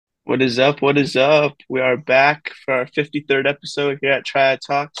What is up? What is up? We are back for our 53rd episode here at Triad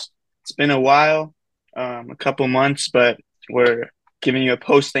Talks. It's been a while, a couple months, but we're giving you a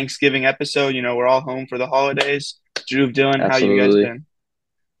post-Thanksgiving episode. We're all home for the holidays. Drew, Dylan, how you guys Absolutely.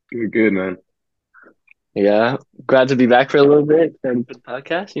 been? Good, man. Yeah. Glad to be back for a little bit. Excited for the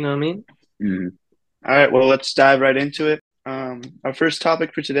podcast. You know what I mean? Mhm. All right, well, let's dive right into it. Our first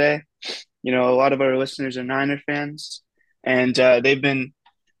topic for today, a lot of our listeners are Niner fans, and they've been,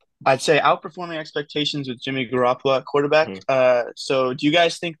 I'd say, outperforming expectations with Jimmy Garoppolo at quarterback. Mhm. So do you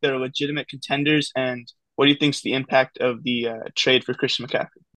guys think they're legitimate contenders? And what do you think is the impact of the trade for Christian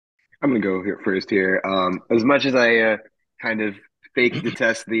McCaffrey? I'm gonna go here first here. As much as I kind of fake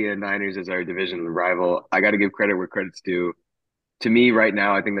detest the Niners as our division rival, I got to give credit where credit's due. To me, right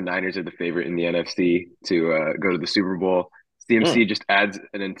now, I think the Niners are the favorite in the NFC to go to the Super Bowl. Mm. CMC just adds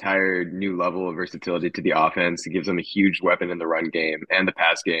an entire new level of versatility to the offense. It gives them a huge weapon in the run game and the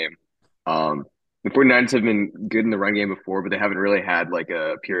pass game. Um, the 49ers have been good in the run game before, but they haven't really had like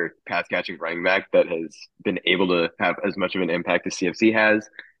a pure pass catching running back that has been able to have as much of an impact as CMC has.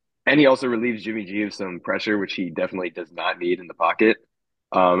 And he also relieves Jimmy G of some pressure, which he definitely does not need in the pocket.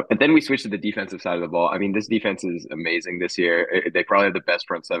 And then we switch to the defensive side of the ball. I mean, this defense is amazing this year. They probably have the best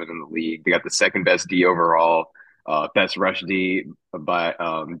front seven in the league. They got the second best D overall, best rush D by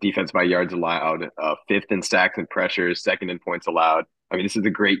defense by yards allowed, fifth in sacks and pressures, second in points allowed. I mean, this is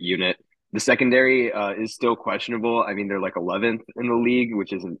a great unit. The secondary is still questionable. I mean, they're like 11th in the league,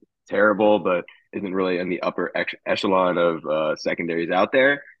 which isn't terrible, but isn't really in the upper echelon of secondaries out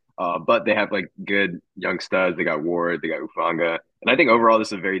there. But they have like good young studs. They got Ward, they got Ufanga, and I think overall this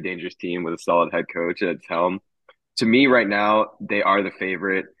is a very dangerous team with a solid head coach at its helm. To me, right now, they are the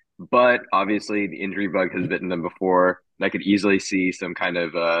favorite, but obviously the injury bug has bitten them before. And I could easily see some kind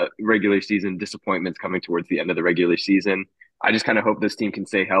of regular season disappointments coming towards the end of the regular season. I just kind of hope this team can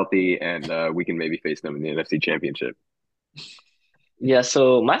stay healthy and we can maybe face them in the NFC Championship. Yeah.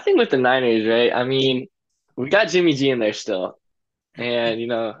 So my thing with the Niners, right? I mean, we got Jimmy G in there still, and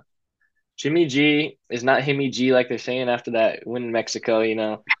Jimmy G is not Himmy G like they're saying after that win in Mexico.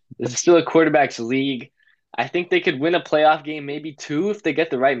 This is still a quarterbacks league. I think they could win a playoff game, maybe two, if they get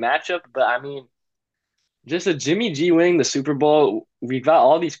the right matchup. But I mean, just a Jimmy G winning the Super Bowl. We've got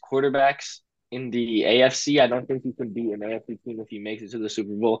all these quarterbacks in the AFC. I don't think he could beat an AFC team if he makes it to the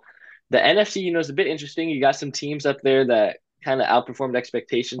Super Bowl. The NFC, is a bit interesting. You got some teams up there that kind of outperformed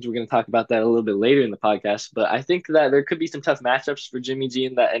expectations. We're going to talk about that a little bit later in the podcast. But I think that there could be some tough matchups for Jimmy G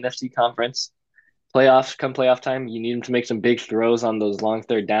in that NFC conference. Playoffs, come playoff time, you need him to make some big throws on those long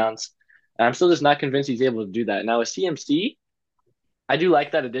third downs. And I'm still just not convinced he's able to do that. Now, with CMC, I do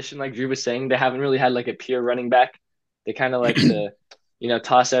like that addition. Like Drew was saying, they haven't really had like a pure running back. They kind of like to,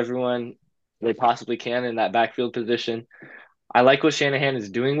 toss everyone they possibly can in that backfield position. I like what Shanahan is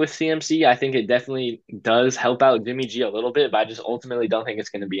doing with CMC. I think it definitely does help out Jimmy G a little bit, but I just ultimately don't think it's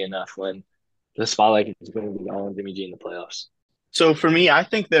going to be enough when the spotlight is going to be all on Jimmy G in the playoffs. So for me, I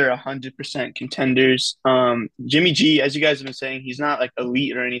think they're 100% contenders. Jimmy G, as you guys have been saying, he's not like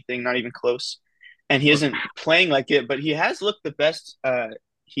elite or anything, not even close. And he isn't playing like it, but he has looked the best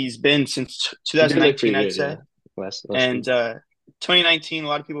he's been since He did look 2019, pretty I'd good, say. yeah. Last And season. 2019, a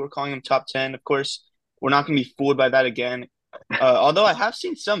lot of people were calling him top 10. Of course, we're not going to be fooled by that again. Although I have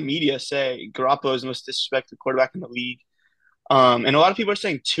seen some media say Garoppolo is the most disrespected quarterback in the league. And a lot of people are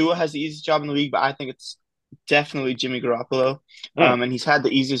saying Tua has the easiest job in the league, but I think it's definitely Jimmy Garoppolo. Hmm. And he's had the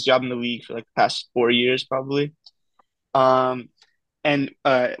easiest job in the league for like the past 4 years, probably. Um, and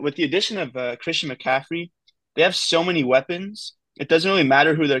with the addition of Christian McCaffrey, they have so many weapons. It doesn't really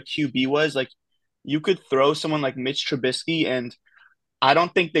matter who their QB was. Like you could throw someone like Mitch Trubisky, and I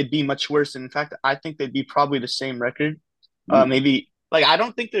don't think they'd be much worse. In fact, I think they'd be probably the same record. Maybe like I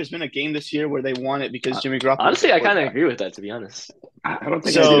don't think there's been a game this year where they won it because Uh, Jimmy Garoppolo was the Honestly, I kind of quarterback. agree with that, to be honest. I don't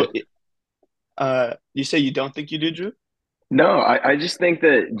think I do. So, you say you don't think you do, Drew? No, I just think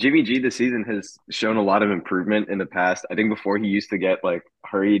that Jimmy G this season has shown a lot of improvement in the past. I think before he used to get like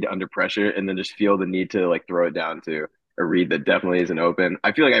hurried under pressure and then just feel the need to like throw it down to a read that definitely isn't open.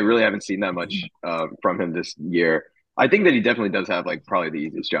 I feel like I really haven't seen that much from him this year. I think that he definitely does have like probably the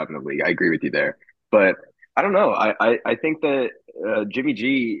easiest job in the league. I agree with you there, but I don't know. I think that Jimmy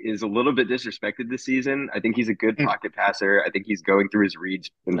G is a little bit disrespected this season. I think he's a good Mm. pocket passer. I think he's going through his reads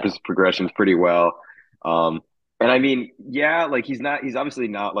and his No. progressions pretty well. Um, and I mean, yeah, like he's obviously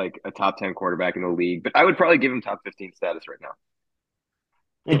not like a top 10 quarterback in the league, but I would probably give him top 15 status right now.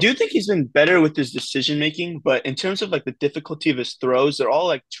 I Hmm. do think he's been better with his decision making, but in terms of like the difficulty of his throws, they're all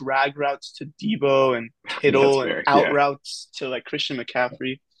like drag routes to Debo and That's Kittle and fair. out Yeah. routes to like Christian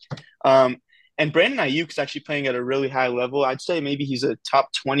McCaffrey. Um, And Brandon Ayuk's actually playing at a really high level. I'd say maybe he's a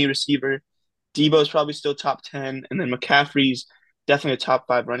top 20 receiver. Debo's probably still top 10. And then McCaffrey's definitely a top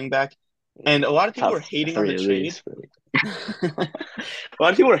 5 running back. And a lot of people Top were hating on three the at trade. least. A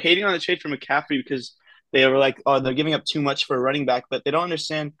lot of people were hating on the trade for McCaffrey because they were like, oh, they're giving up too much for a running back. But they don't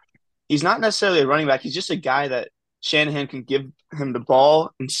understand he's not necessarily a running back. He's just a guy that Shanahan can give him the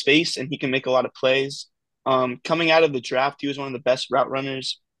ball and space, and he can make a lot of plays. Coming out of the draft, he was one of the best route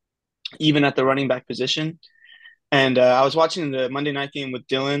runners, even at the running back position. And I was watching the Monday night game with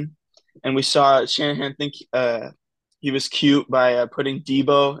Dylan, and we saw Shanahan think he was cute by putting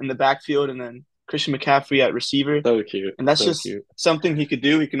Debo in the backfield and then Christian McCaffrey at receiver. So cute. And that's So just cute. something he could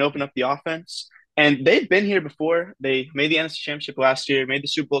do. He can open up the offense. And they've been here before. They made the NFC Championship last year, made the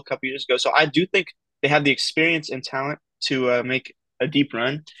Super Bowl a couple years ago. So I do think they have the experience and talent to make a deep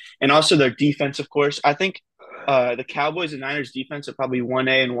run. And also their defense, of course. I think the Cowboys and Niners defense are probably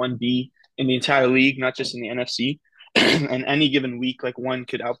 1A and 1B in the entire league, not just in the NFC. And any given week, like one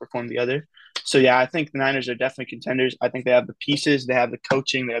could outperform the other. So yeah, I think the Niners are definitely contenders. I think they have the pieces, they have the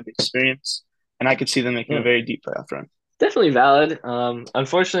coaching, they have the experience, and I could see them making a Yeah. very deep playoff run. Definitely valid.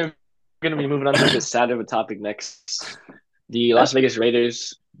 Unfortunately, we're going to be moving on to a bit sadder of a topic next. The Las Vegas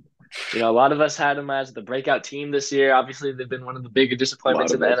Raiders. You know, a lot of us had them as the breakout team this year. Obviously, they've been one of the bigger A lot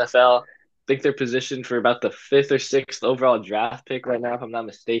disappointments in of the us. NFL. I think they're positioned for about the fifth or sixth overall draft pick right now, if I'm not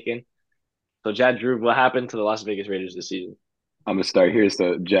mistaken. So, Jad Drew, what happened to the Las Vegas Raiders this season? I'm gonna start here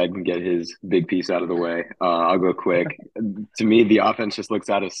so Jed can get his big piece out of the way. I'll go quick. To me, the offense just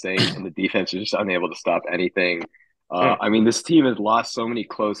looks out of sync, and the defense is just unable to stop anything. Hmm. I mean, this team has lost so many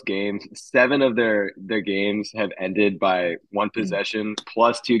close games. 7 of their games have ended by one possession,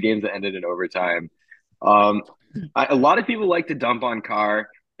 plus 2 games that ended in overtime. Um, a lot of people like to dump on Carr.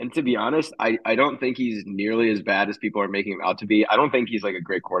 And to be honest, I don't think he's nearly as bad as people are making him out to be. I don't think he's like a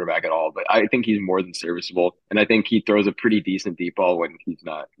great quarterback at all, but I think he's more than serviceable. And I think he throws a pretty decent deep ball when he's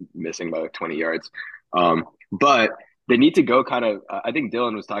not missing by like 20 yards. But they need to go kind of, I think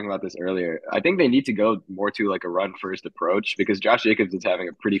Dylan was talking about this earlier. I think they need to go more to like a run first approach because Josh Jacobs is having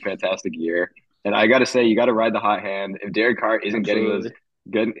a pretty fantastic year. And I got to say, you got to ride the hot hand. If Derek Carr Absolutely.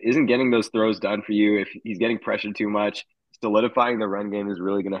 isn't getting those throws done for you, if he's getting pressured too much, solidifying the run game is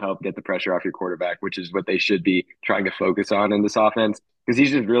really going to help get the pressure off your quarterback, which is what they should be trying to focus on in this offense because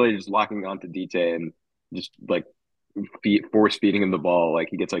he's just really just locking onto DT and just like force feeding him the ball. Like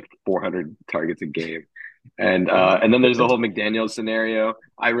he gets like 400 targets a game. And then there's the whole McDaniels scenario.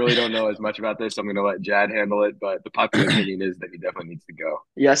 I really don't know as much about this. So I'm going to let Jad handle it, but the popular opinion is that he definitely needs to go.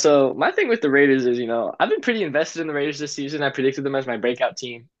 Yeah, so my thing with the Raiders is, I've been pretty invested in the Raiders this season. I predicted them as my breakout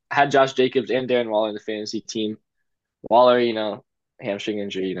team. I had Josh Jacobs and Darren Waller in the fantasy team. Waller, hamstring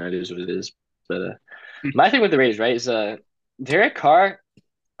injury, it is what it is. But my thing with the Raiders, right, is Derek Carr,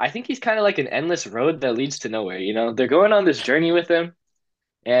 I think he's kind of like an endless road that leads to nowhere. They're going on this journey with him,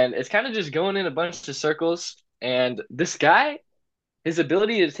 and it's kind of just going in a bunch of circles. And this guy, his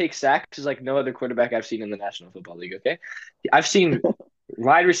ability to take sacks is like no other quarterback I've seen in the National Football League, okay? I've seen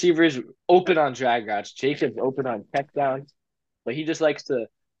wide receivers open on drag routes, Jacobs open on checkdowns, but he just likes to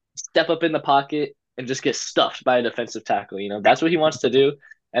step up in the pocket and just get stuffed by a defensive tackle. That's what he wants to do,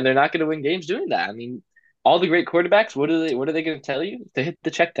 and they're not going to win games doing that. I mean, all the great quarterbacks, what are they going to tell you? To hit the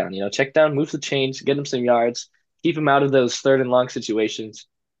check down. Check down, move the chains, get them some yards, keep them out of those third and long situations.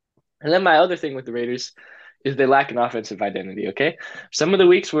 And then my other thing with the Raiders is they lack an offensive identity. Okay, some of the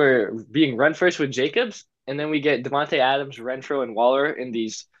weeks we're being run first with Jacobs, and then we get Devontae Adams, Renfro, and Waller in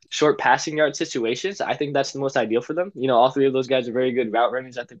these short passing yard situations. I think that's the most ideal for them. All three of those guys are very good route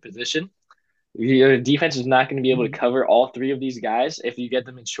runners at their position. Your defense is not going to be able to cover all three of these guys if you get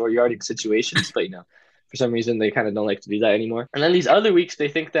them in short yardage situations. But for some reason they kind of don't like to do that anymore. And then these other weeks they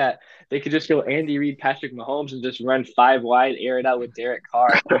think that they could just go Andy Reid, Patrick Mahomes, and just run 5 wide, air it out with Derek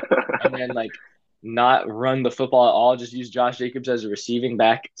Carr, and then like not run the football at all. Just use Josh Jacobs as a receiving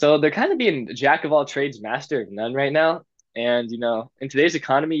back. So they're kind of being jack of all trades, master of none right now. And in today's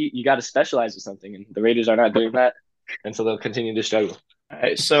economy, you got to specialize in something, and the Raiders are not doing that, and so they'll continue to struggle. All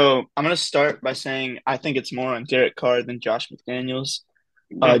right, so I'm gonna start by saying I think it's more on Derek Carr than Josh McDaniels.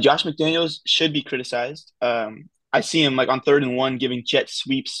 Josh McDaniels should be criticized. I see him like on 3rd and 1 giving jet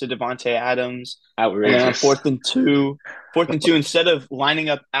sweeps to Devontae Adams, and then on Outrageous. fourth and two, instead of lining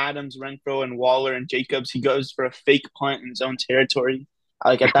up Adams, Renfro, and Waller and Jacobs, he goes for a fake punt in his own territory.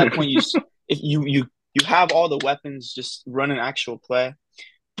 Like at that point, if you have all the weapons, just run an actual play.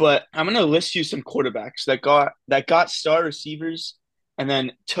 But I'm gonna list you some quarterbacks that got star receivers and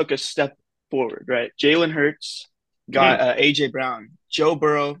then took a step forward. Right, Jalen Hurts got AJ Brown, Joe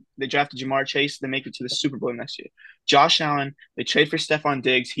Burrow. They drafted Jamar Chase. They make it to the Super Bowl next year. Josh Allen, they trade for Stephon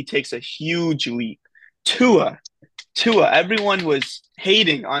Diggs. He takes a huge leap. Tua, everyone was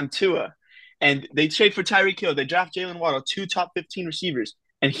hating on Tua. And they trade for Tyreek Hill. They draft Jalen Waddle, two top 15 receivers.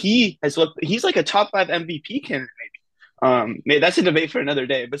 And he's like a top 5 MVP candidate, maybe. That's a debate for another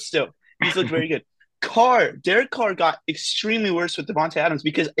day, but still, he's looked very good. Derek Carr got extremely worse with Devontae Adams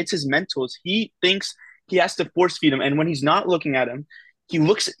because it's his mentals. He thinks he has to force feed him. And when he's not looking at him, he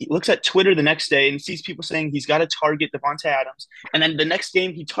looks at Twitter the next day and sees people saying he's got to target Devontae Adams. And then the next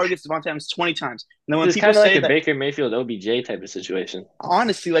game, he targets Devontae Adams 20 times. And then when It's people kind of like say a that, Baker Mayfield OBJ type of situation.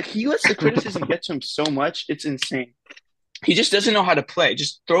 honestly, like he lets the criticism get to him so much, it's insane. He just doesn't know how to play.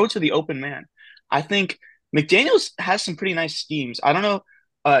 Just throw it to the open man. I think McDaniels has some pretty nice schemes. I don't know.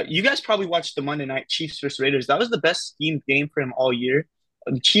 You guys probably watched the Monday night Chiefs versus Raiders. That was the best schemed game for him all year.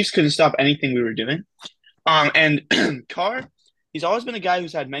 The Chiefs couldn't stop anything we were doing. And Carr, he's always been a guy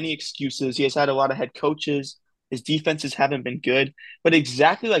who's had many excuses. He has had a lot of head coaches. His defenses haven't been good. But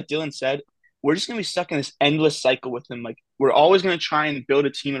exactly like Dylan said, we're just going to be stuck in this endless cycle with him. Like, we're always going to try and build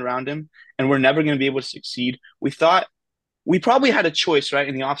a team around him, and we're never going to be able to succeed. We probably had a choice, right,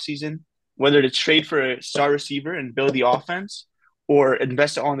 in the offseason, whether to trade for a star receiver and build the offense or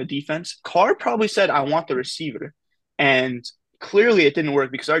invest it all in the defense. Carr probably said, I want the receiver. And clearly it didn't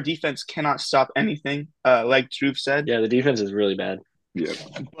work because our defense cannot stop anything, like Drew said. Yeah, the defense is really bad. Yeah.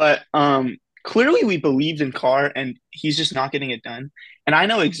 But clearly we believed in Carr, and he's just not getting it done. And I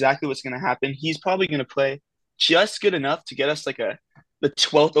know exactly what's going to happen. He's probably going to play just good enough to get us like the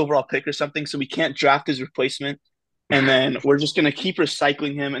 12th overall pick or something, so we can't draft his replacement. And then we're just going to keep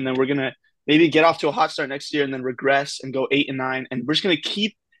recycling him, and then we're going to maybe get off to a hot start next year and then regress and go 8-9. And we're just going to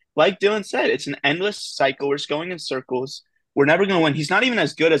keep, like Dylan said, it's an endless cycle. We're just going in circles. We're never going to win. He's not even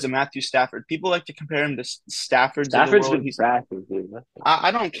as good as a Matthew Stafford. People like to compare him to Staffords of the Stafford's world. been trash this year.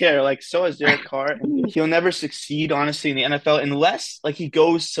 I don't care. Like, so is Derek Carr. He'll never succeed, honestly, in the NFL unless like he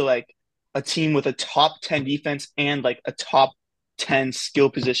goes to like a team with a top 10 defense and like a top 10 skill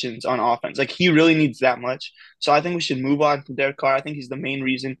positions on offense. Like, he really needs that much. So I think we should move on from Derek Carr. I think he's the main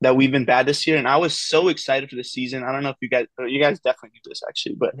reason that we've been bad this year. And I was so excited for the season. I don't know if you guys definitely knew this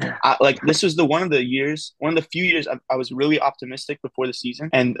actually, but this was one of the few years I was really optimistic before the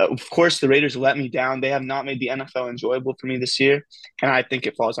season. And of course, the Raiders let me down. They have not made the NFL enjoyable for me this year. And I think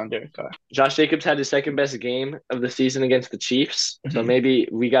it falls on Derek Carr. Josh Jacobs had his second best game of the season against the Chiefs. So maybe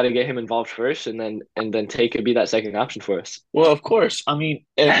we got to get him involved first, and then Tate could be that second option for us. Well, of course. I mean,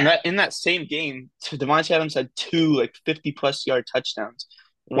 in that same game, Devontae Adams had two like 50-plus yard touchdowns.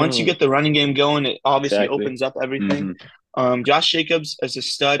 Once you get the running game going, it obviously opens up everything. Josh Jacobs is a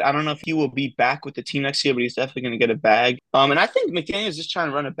stud. I don't know if he will be back with the team next year, but he's definitely going to get a bag. And I think McDaniel is just trying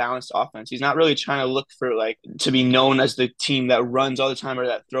to run a balanced offense. He's not really trying to look for like to be known as the team that runs all the time or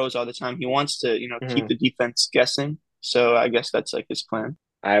that throws all the time. He wants to, keep the defense guessing. So I guess that's like his plan.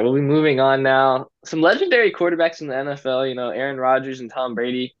 All right, we'll be moving on now. Some legendary quarterbacks in the NFL, Aaron Rodgers and Tom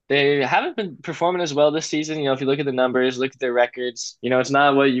Brady. They haven't been performing as well this season. If you look at the numbers, look at their records, it's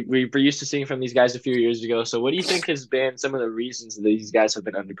not what we were used to seeing from these guys a few years ago. So what do you think has been some of the reasons that these guys have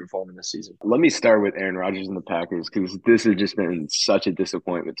been underperforming this season? Let me start with Aaron Rodgers and the Packers because this has just been such a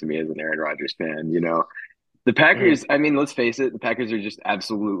disappointment to me as an Aaron Rodgers fan. The Packers, I mean, let's face it, the Packers are just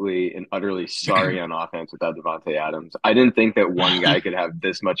absolutely and utterly sorry on offense without Devontae Adams. I didn't think that one guy could have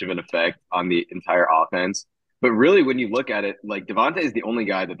this much of an effect on the entire offense. But really, when you look at it, like Devontae is the only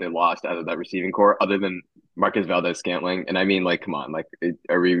guy that they lost out of that receiving core other than Marcus Valdez-Scantling. And I mean, like, come on, like,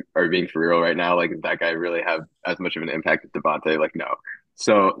 are we being for real right now? Like, does that guy really have as much of an impact as Devontae? Like, no.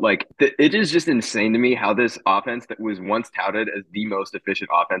 So, like, it is just insane to me how this offense that was once touted as the most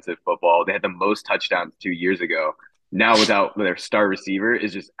efficient offensive football, they had the most touchdowns 2 years ago. Now, without their star receiver,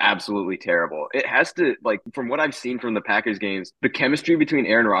 is just absolutely terrible. It has to, like, from what I've seen from the Packers games, the chemistry between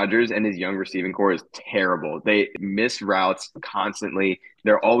Aaron Rodgers and his young receiving core is terrible. They miss routes constantly.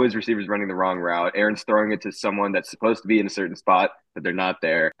 They're always receivers running the wrong route. Aaron's throwing it to someone that's supposed to be in a certain spot, but they're not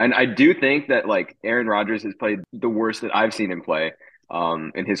there. And I do think that, like, Aaron Rodgers has played the worst that I've seen him play.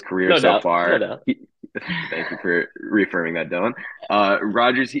 In his career so far. No doubt. Thank you for reaffirming that, Dylan.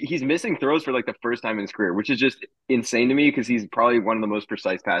 Rodgers, he's missing throws for like the first time in his career, which is just insane to me because he's probably one of the most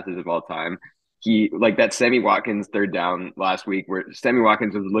precise passes of all time. He like that Sammy Watkins third down last week where Sammy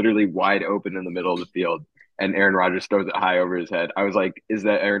Watkins was literally wide open in the middle of the field and Aaron Rodgers throws it high over his head. I was like, is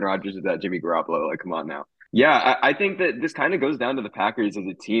that Aaron Rodgers? Is that Jimmy Garoppolo? Like, come on now. Yeah, I think that this kind of goes down to the Packers as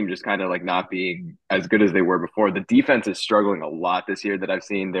a team just kind of like not being as good as they were before. The defense is struggling a lot this year that I've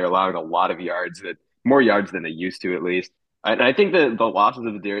seen. They're allowing a lot of yards, more yards than they used to at least. And I think that the losses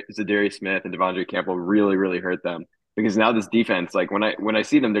of Zadarius Smith and Devondre Campbell really, really hurt them. because now this defense, like when I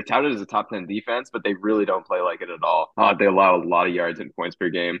see them, they're touted as a top 10 defense, but they really don't play like it at all. They allow a lot of yards and points per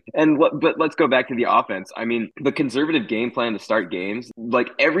game. But let's go back to the offense. I mean, the conservative game plan to start games, like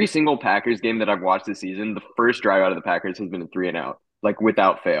every single Packers game that I've watched this season, the first drive out of the Packers has been a 3-and-out, like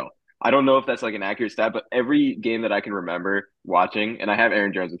without fail. I don't know if that's like an accurate stat, but every game that I can remember watching, and I have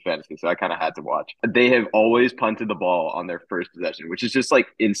Aaron Jones in fantasy, so I kind of had to watch. They have always punted the ball on their first possession, which is just like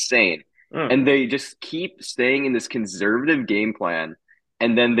insane. Mm. And they just keep staying in this conservative game plan,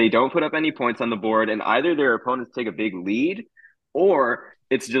 and then they don't put up any points on the board, and either their opponents take a big lead, or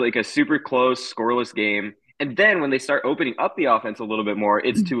it's just like a super close scoreless game. And then when they start opening up the offense a little bit more,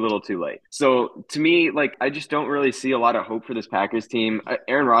 it's too little too late. So to me, like, I just don't really see a lot of hope for this Packers team.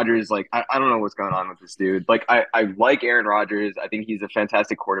 Aaron Rodgers, like, I don't know what's going on with this dude. Like, I like Aaron Rodgers. I think he's a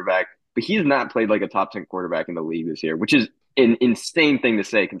fantastic quarterback, but he's not played like a top 10 quarterback in the league this year, which is an insane thing to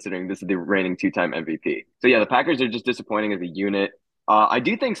say considering this is the reigning two-time MVP. So yeah, the Packers are just disappointing as a unit. I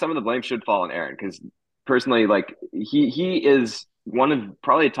do think some of the blame should fall on Aaron because personally, like he is one of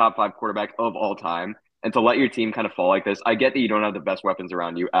probably a top 5 quarterback of all time. And to let your team kind of fall like this, I get that you don't have the best weapons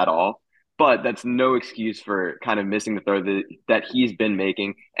around you at all, but that's no excuse for kind of missing the throw that he's been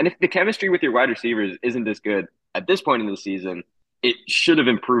making. And if the chemistry with your wide receivers isn't this good at this point in the season, it should have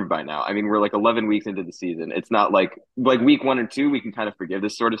improved by now. I mean, we're like 11 weeks into the season. It's not like week 1 or 2, we can kind of forgive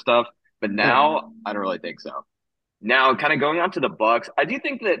this sort of stuff. But Yeah. now, I don't really think so. Now, kind of going on to the Bucks, I do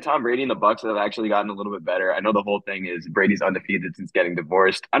think that Tom Brady and the Bucks have actually gotten a little bit better. I know the whole thing is Brady's undefeated since getting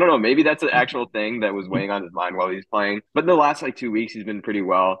divorced. I don't know, maybe that's an actual thing that was weighing on his mind while he was playing. But in the last like 2 weeks, he's been pretty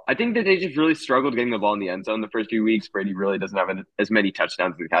well. I think that they just really struggled getting the ball in the end zone the first few weeks. Brady really doesn't have as many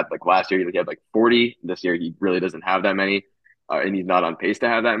touchdowns as he had like last year. He had like 40. This year, he really doesn't have that many. And he's not on pace to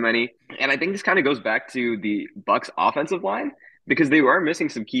have that many. And I think this kind of goes back to the Bucks offensive line because they were missing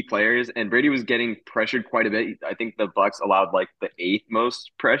some key players and Brady was getting pressured quite a bit. I think the Bucks allowed like the 8th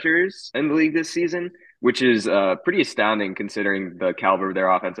most pressures in the league this season, which is pretty astounding considering the caliber of their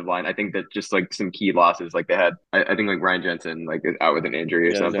offensive line. I think that just like some key losses, like they had, I think like Ryan Jensen like is out with an injury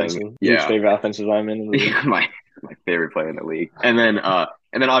or Yeah, something. Jensen, huge Yeah, favorite offensive lineman in the league. my favorite player in the league. And then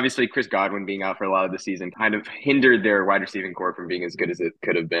obviously Chris Godwin being out for a lot of the season kind of hindered their wide receiving core from being as good as it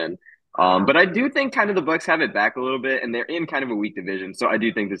could have been. But I do think kind of the Bucks have it back a little bit, and they're in kind of a weak division. So I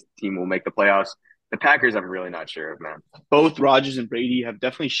do think this team will make the playoffs. The Packers, I'm really not sure of, man. Both Rodgers and Brady have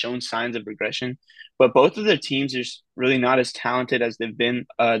definitely shown signs of regression, but both of their teams are really not as talented as they've been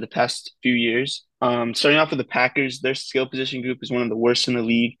the past few years. Starting off with the Packers, their skill position group is one of the worst in the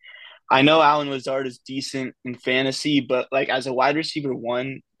league. I know Allen Lazard is decent in fantasy, but like as a wide receiver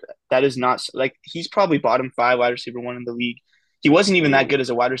one, that is not like he's probably bottom 5 wide receiver one in the league. He wasn't even that Mm. good as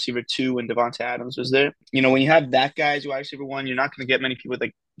a wide receiver 2 when Devonta Adams was there. You know, when you have that guy as your wide receiver 1, you're not going to get many people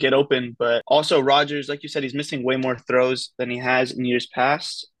that get open. But also Rodgers, like you said, he's missing way more throws than he has in years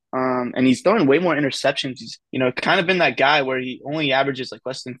past. And he's throwing way more interceptions. He's, kind of been that guy where he only averages like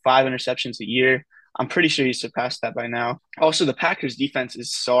less than 5 interceptions a year. I'm pretty sure he's surpassed that by now. Also, the Packers defense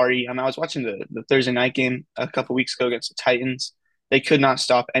is sorry. I was watching the Thursday night game a couple weeks ago against the Titans. They could not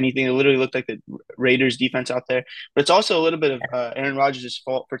stop anything. It literally looked like the Raiders defense out there. But it's also a little bit of Aaron Rodgers'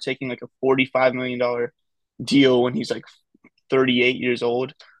 fault for taking like a $45 million deal when he's like 38 years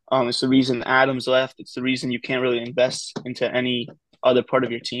old. It's the reason Adams left. It's the reason you can't really invest into any other part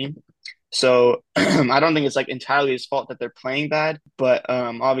of your team. So I don't think it's like entirely his fault that they're playing bad, but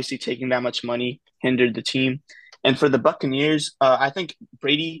obviously taking that much money hindered the team. And for the Buccaneers, I think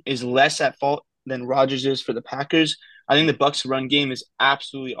Brady is less at fault than Rodgers is for the Packers. I think the Bucs run game is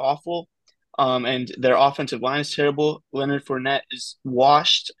absolutely awful. And their offensive line is terrible. Leonard Fournette is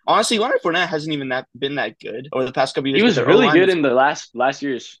washed. Honestly, Leonard Fournette hasn't even been that good over the past couple of He years, but was their really O-line good is in the last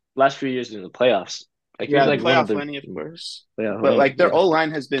few years in the playoffs. Like he was yeah, the like one of playoff the Lenny, of course. playoff But win. like their Yeah.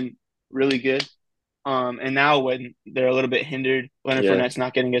 O-line has been really good. And now when they're a little bit hindered, Leonard Yeah. Fournette's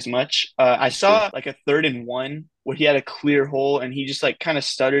not getting as much. I That's true. saw like a 3rd and 1 where he had a clear hole and he just like kind of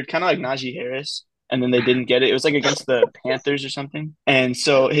stuttered, kind of like Najee Harris, and then they didn't get it. It was like against the Panthers or something. And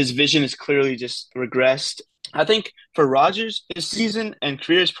so his vision is clearly just regressed. I think for Rodgers, his season and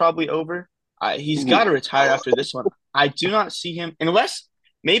career is probably over. He's got to retire after this one. I do not see him unless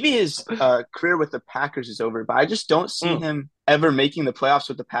maybe his career with the Packers is over, but I just don't see Mm. him ever making the playoffs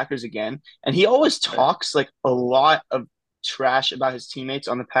with the Packers again. And he always talks like a lot of trash about his teammates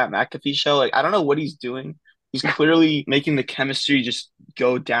on the Pat McAfee show. Like, I don't know what he's doing. He's clearly making the chemistry just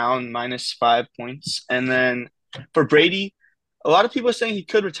go down -5 points. And then for Brady, a lot of people are saying he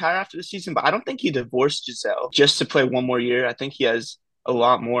could retire after the season, but I don't think he divorced Giselle just to play one more year. I think he has a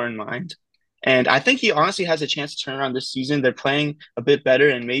lot more in mind. And I think he honestly has a chance to turn around this season. They're playing a bit better,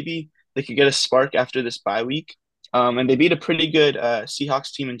 and maybe they could get a spark after this bye week. And they beat a pretty good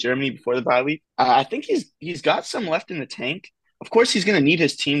Seahawks team in Germany before the bye week. I think he's got some left in the tank. Of course, he's going to need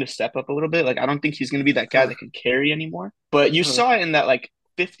his team to step up a little bit. Like, I don't think he's going to be that guy that can carry anymore. But you saw it in that like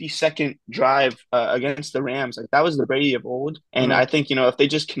 50-second drive against the Rams. Like that was the Brady of old. And I think if they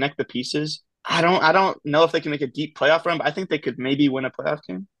just connect the pieces, I don't know if they can make a deep playoff run, but I think they could maybe win a playoff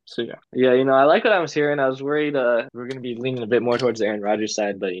game. So yeah. Yeah, I like what I was hearing. I was worried we are going to be leaning a bit more towards the Aaron Rodgers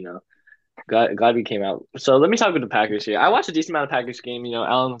side, but glad we came out. So let me talk about the Packers here. I watched a decent amount of Packers game.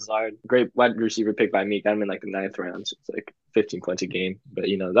 Alan Lazard, great wide receiver pick by me. Got him in like the ninth round. So it's like 15 points a game. But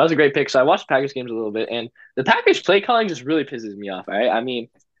that was a great pick. So I watched the Packers games a little bit, and the Packers play calling just really pisses me off. All right, I mean,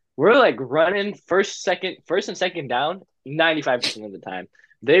 we're like running first and second down 95% of the time.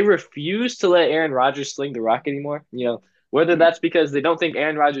 They refuse to let Aaron Rodgers sling the rock anymore. Whether that's because they don't think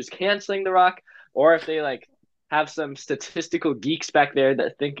Aaron Rodgers can sling the rock, or if they like have some statistical geeks back there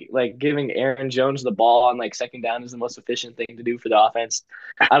that think like giving Aaron Jones the ball on like second down is the most efficient thing to do for the offense.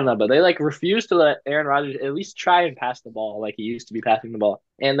 I don't know, but they like refuse to let Aaron Rodgers at least try and pass the ball like he used to be passing the ball.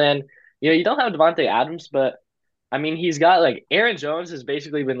 And then, you don't have Devontae Adams, but I mean, he's got like Aaron Jones has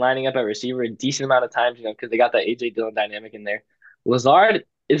basically been lining up at receiver a decent amount of times, because they got that AJ Dillon dynamic in there. Lazard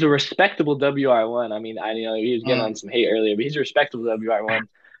is a respectable WR1. I mean, he was getting on some hate earlier, but he's a respectable WR1.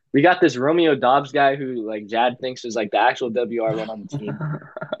 We got this Romeo Dobbs guy who like Jad thinks is like the actual WR1 on the team.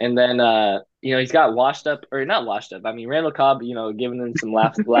 And then he's got washed up or not washed up. I mean, Randall Cobb, giving him some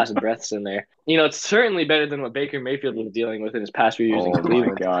last breaths in there. It's certainly better than what Baker Mayfield was dealing with in his past few years in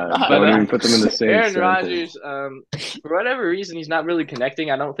Cleveland. Oh my God. But, Don't even put them in the same Aaron sentence. Rodgers, for whatever reason, he's not really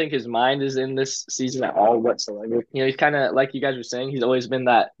connecting. I don't think his mind is in this season at all whatsoever. He's kind of like you guys were saying, he's always been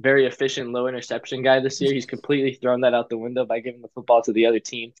that very efficient, low interception guy this year. He's completely thrown that out the window by giving the football to the other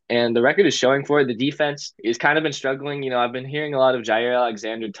team. And the record is showing for it. The defense is kind of been struggling. I've been hearing a lot of Jair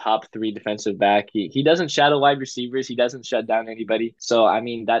Alexander, top 3 defensive back. He doesn't shadow wide receivers. He doesn't shut down anybody. So, I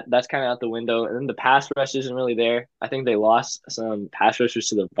mean, that's kind of out the window. And then the pass rush isn't really there. I think they lost some pass rushers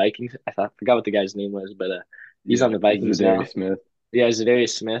to the Vikings. I forgot what the guy's name was, but he's on the Vikings now. Smith. Yeah,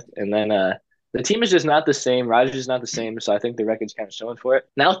 Zadarius Smith. And then the team is just not the same. Rodgers is not the same, so I think the record's kind of showing for it.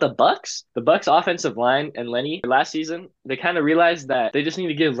 Now with the Bucks offensive line and Lenny last season, they kind of realized that they just need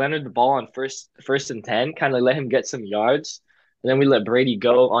to give Leonard the ball on first and 10, kind of let him get some yards, and then we let Brady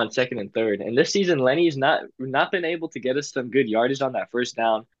go on second and third. And this season, Lenny's not been able to get us some good yardage on that first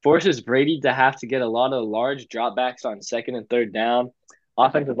down. Forces Brady to have to get a lot of large dropbacks on second and third down.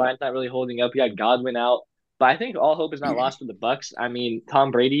 Offensive line's not really holding up. You got Godwin out. But I think all hope is not lost for the Bucks. I mean,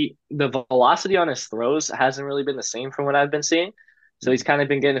 Tom Brady, the velocity on his throws hasn't really been the same from what I've been seeing. So he's kind of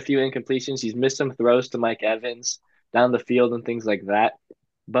been getting a few incompletions. He's missed some throws to Mike Evans down the field and things like that.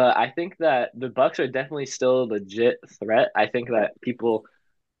 But I think that the Bucks are definitely still a legit threat. I think that people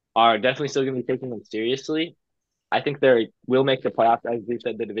are definitely still going to be taking them seriously. I think they will make the playoffs. As we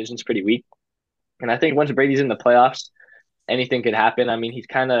said, the division's pretty weak. And I think once Brady's in the playoffs, anything could happen. I mean, he's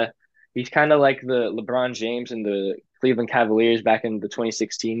kind of like the LeBron James and the Cleveland Cavaliers back in the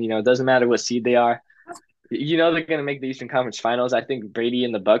 2016. It doesn't matter what seed they are. They're going to make the Eastern Conference Finals. I think Brady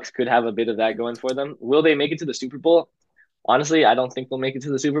and the Bucks could have a bit of that going for them. Will they make it to the Super Bowl? Honestly, I don't think they'll make it to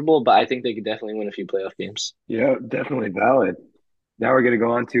the Super Bowl, but I think they could definitely win a few playoff games. Yeah, definitely valid. Now we're going to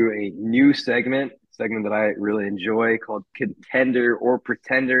go on to a new segment that I really enjoy called Contender or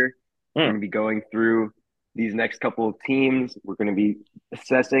Pretender. We're going to be going through these next couple of teams. We're going to be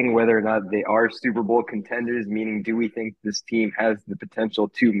assessing whether or not they are Super Bowl contenders, meaning do we think this team has the potential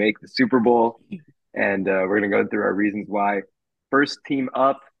to make the Super Bowl? And we're going to go through our reasons why. First team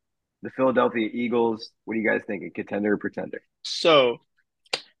up, the Philadelphia Eagles. What do you guys think? A contender or pretender? So,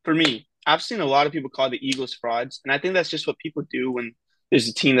 for me, I've seen a lot of people call the Eagles frauds, and I think that's just what people do when there's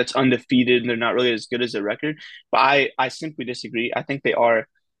a team that's undefeated and they're not really as good as their record. But I simply disagree. I think they are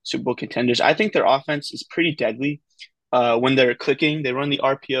Super Bowl contenders. I think their offense is pretty deadly. When they're clicking, they run the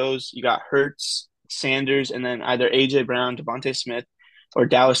RPOs. You got Hurts, Sanders, and then either A.J. Brown, Devontae Smith, or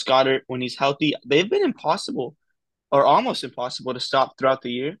Dallas Goedert when he's healthy. They've been impossible or almost impossible to stop throughout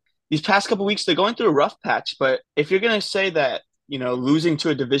the year. These past couple weeks, they're going through a rough patch. But if you're going to say that, losing to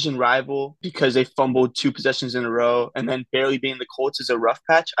a division rival because they fumbled 2 possessions in a row and then barely being the Colts is a rough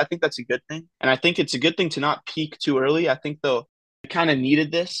patch, I think that's a good thing. And I think it's a good thing to not peak too early. I think they kind of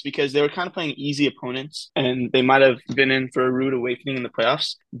needed this because they were kind of playing easy opponents and they might have been in for a rude awakening in the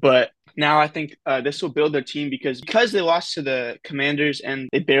playoffs. But now I think this will build their team because they lost to the Commanders and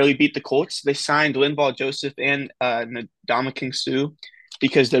they barely beat the Colts. They signed Linval Joseph and Ndamukong Suh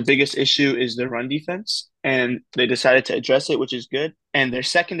because their biggest issue is their run defense, and they decided to address it, which is good. And their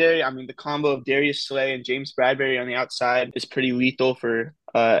secondary, I mean, the combo of Darius Slay and James Bradbury on the outside is pretty lethal for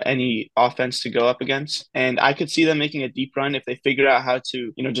any offense to go up against. And I could see them making a deep run if they figure out how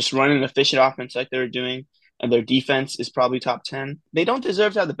to, just run an efficient offense like they were doing. And their defense is probably top 10. They don't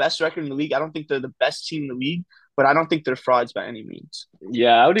deserve to have the best record in the league. I don't think they're the best team in the league, but I don't think they're frauds by any means.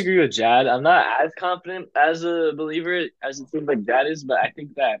 Yeah, I would agree with Jad. I'm not as confident as a believer as it seems like Jad is, but I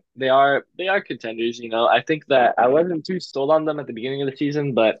think that they are contenders. I think that I wasn't too sold on them at the beginning of the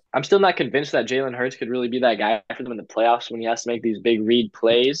season, but I'm still not convinced that Jalen Hurts could really be that guy for them in the playoffs when he has to make these big read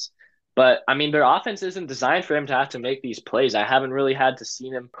plays. But I mean, their offense isn't designed for him to have to make these plays. I haven't really had to see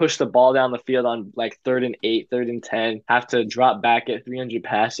him push the ball down the field on like 3rd and 8, 3rd and 10, have to drop back at 300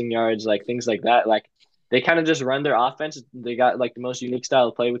 passing yards, like things like that. Like they kind of just run their offense. They got like the most unique style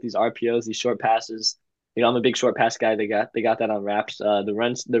of play with these RPOs, these short passes. I'm a big short pass guy. They got that on wraps.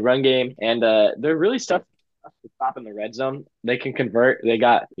 The run game, and they're really stuff to stop in the red zone. They can convert. They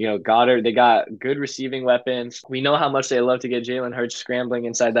got Goddard. They got good receiving weapons. We know how much they love to get Jalen Hurts scrambling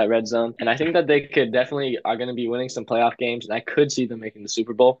inside that red zone, and I think that they could definitely are going to be winning some playoff games, and I could see them making the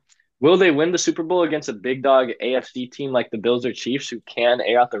Super Bowl. Will they win the Super Bowl against a big dog AFC team like the Bills or Chiefs who can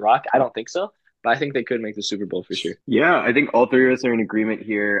air out the rock? I don't think so. But I think they could make the Super Bowl for sure. Yeah, I think all three of us are in agreement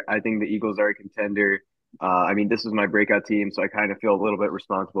here. I think the Eagles are a contender. I mean, this is my breakout team, so I kind of feel a little bit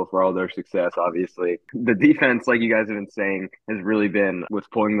responsible for all their success, obviously. The defense, like you guys have been saying, has really been what's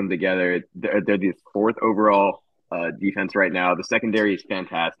pulling them together. They're the fourth overall defense right now. The secondary is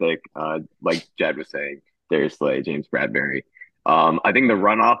fantastic, like Jed was saying. Darius Slay, James Bradbury. I think the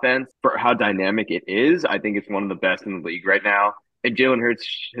run offense, for how dynamic it is, I think it's one of the best in the league right now. And Jalen Hurts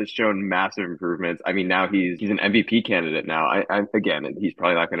has shown massive improvements. I mean, now he's an MVP candidate now. Again, he's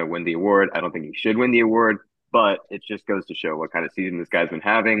probably not going to win the award. I don't think he should win the award, but it just goes to show what kind of season this guy's been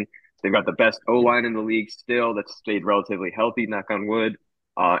having. They've got the best O line in the league still. That's stayed relatively healthy, knock on wood.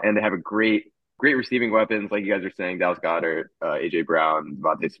 And they have a great receiving weapons, like you guys are saying, Dallas Goedert, AJ Brown,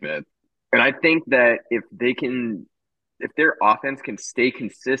 Devontae Smith. And I think that if their offense can stay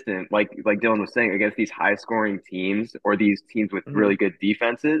consistent, like Dylan was saying, against these high scoring teams or these teams with Mm-hmm. really good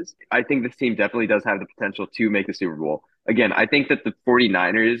defenses, I think this team definitely does have the potential to make the Super Bowl. Again, I think that the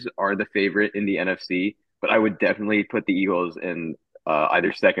 49ers are the favorite in the NFC, but I would definitely put the Eagles in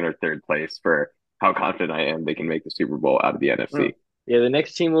either second or third place for how confident I am they can make the Super Bowl out of the NFC. Yeah, the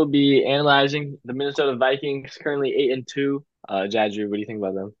next team will be analyzing the Minnesota Vikings, currently 8-2. Jadru, what do you think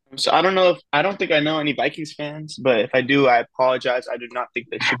about them? So I don't think I know any Vikings fans, but if I do, I apologize. I do not think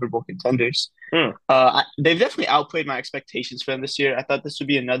they're Super Bowl contenders. Hmm. They've definitely outplayed my expectations for them this year. I thought this would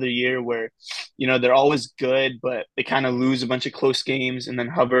be another year where, they're always good, but they kind of lose a bunch of close games and then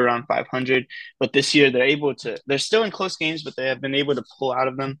hover around 500. But this year they're still in close games, but they have been able to pull out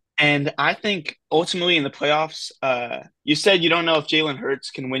of them. And I think ultimately in the playoffs, you said you don't know if Jalen Hurts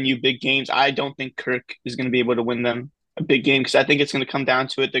can win you big games. I don't think Kirk is going to be able to win them a big game because I think it's going to come down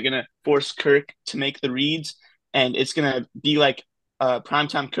to it. They're going to force Kirk to make the reads, and it's going to be like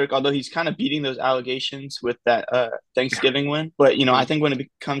primetime Kirk, although he's kind of beating those allegations with that Thanksgiving win. But, I think when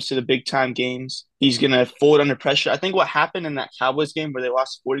it comes to the big time games, he's going to fold under pressure. I think what happened in that Cowboys game where they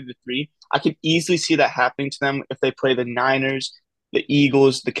lost 40-3, I could easily see that happening to them if they play the Niners, the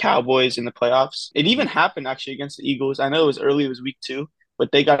Eagles, the Cowboys in the playoffs. It even happened actually against the Eagles. I know it was early, it was week 2,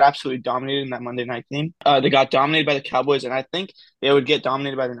 but they got absolutely dominated in that Monday night game. They got dominated by the Cowboys, and I think they would get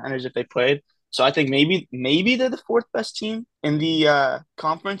dominated by the Niners if they played. So I think maybe they're the fourth best team in the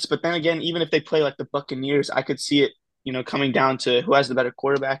conference. But then again, even if they play like the Buccaneers, I could see it, coming down to who has the better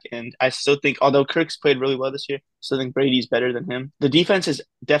quarterback. And I still think, although Kirk's played really well this year, I still think Brady's better than him. The defense has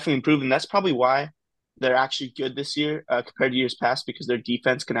definitely improved, and that's probably why they're actually good this year compared to years past, because their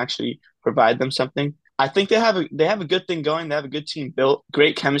defense can actually provide them something. I think they have a good thing going. They have a good team built.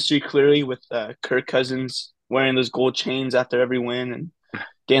 Great chemistry, clearly, with Kirk Cousins wearing those gold chains after every win and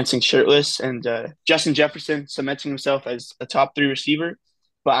dancing shirtless, and Justin Jefferson cementing himself as a top 3 receiver.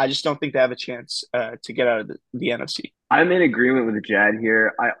 But I just don't think they have a chance to get out of the NFC. I'm in agreement with Jad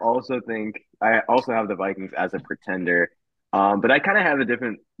here. I also have the Vikings as a pretender. But I kind of have a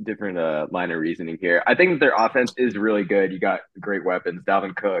different line of reasoning here. I think that their offense is really good. You got great weapons: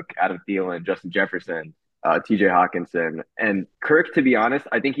 Dalvin Cook, Adam Thielen, Justin Jefferson, T.J. Hawkinson, and Kirk. To be honest,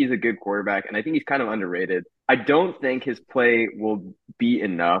 I think he's a good quarterback, and I think he's kind of underrated. I don't think his play will be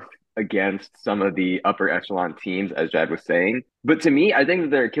enough against some of the upper echelon teams, as Jad was saying. But to me, I think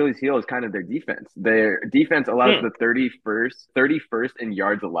that their Achilles heel is kind of their defense. Their defense allows the 31st in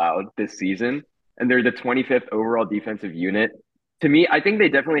yards allowed this season, and they're the 25th overall defensive unit. To me, I think they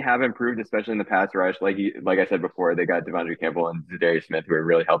definitely have improved, especially in the pass rush. Like I said before, they got Devondre Campbell and Zadarius Smith who are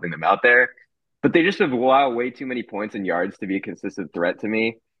really helping them out there. but they just have allowed way too many points and yards to be a consistent threat to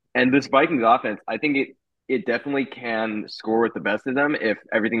me. And this Vikings offense, I think it definitely can score with the best of them if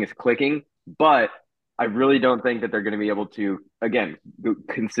everything is clicking, but I really don't think that they're going to be able to again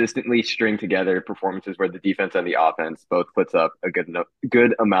consistently string together performances where the defense and the offense both puts up a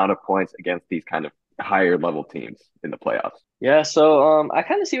good amount of points against these kind of higher level teams in the playoffs. Yeah, so I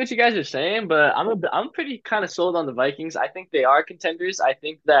kind of see what you guys are saying, but I'm pretty kind of sold on the Vikings. I think they are contenders. I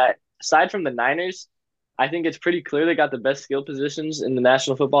think that aside from the Niners, I think it's pretty clear they got the best skill positions in the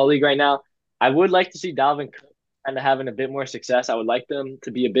National Football League right now. I would like to see Dalvin Cook kind of having a bit more success. I would like them to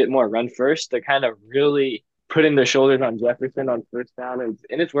be a bit more run first. They're kind of really putting their shoulders on Jefferson on first down, and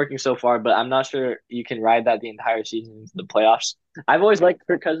it's working so far, but I'm not sure you can ride that the entire season into the playoffs. I've always liked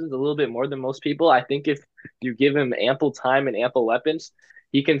Kirk Cousins a little bit more than most people. I think if you give him ample time and ample weapons,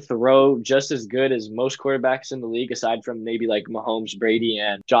 he can throw just as good as most quarterbacks in the league, aside from maybe like Mahomes, Brady,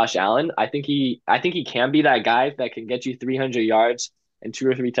 and Josh Allen. I think he can be that guy that can get you 300 yards and 2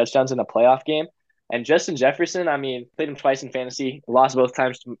 or 3 touchdowns in a playoff game. And Justin Jefferson, I mean, played him twice in fantasy, lost both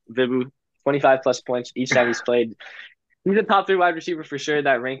times to Vibu, 25 plus points each time he's played. He's a top 3 wide receiver for sure.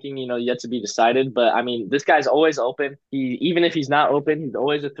 That ranking, yet to be decided. But I mean, this guy's always open. Even if he's not open, he's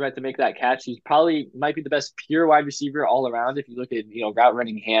always a threat to make that catch. He's probably might be the best pure wide receiver all around. If you look at route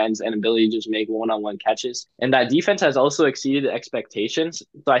running hands and ability to just make one-on-one catches, and that defense has also exceeded expectations.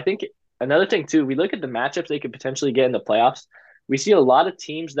 So I think another thing too, we look at the matchups they could potentially get in the playoffs. We see a lot of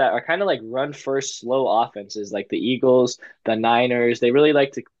teams that are kind of like run first, slow offenses, like the Eagles, the Niners. They really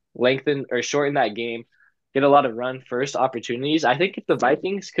like to lengthen or shorten that game, get a lot of run first opportunities. I think if the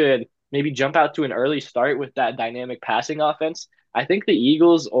Vikings could maybe jump out to an early start with that dynamic passing offense, I think the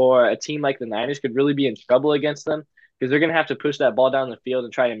Eagles or a team like the Niners could really be in trouble against them because they're going to have to push that ball down the field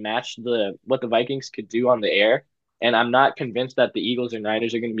and try to match the what the Vikings could do on the air. And I'm not convinced that the Eagles or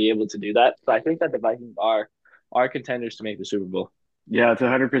Niners are going to be able to do that. So I think that the Vikings are contenders to make the Super Bowl. Yeah, it's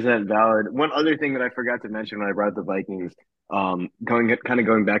 100% valid. One other thing that I forgot to mention when I brought up the Vikings,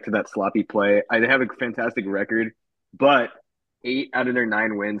 going back to that sloppy play, I have a fantastic record, but 8 out of their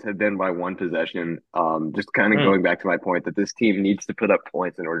 9 wins have been by one possession. Just kind of Mm. going back to my point that this team needs to put up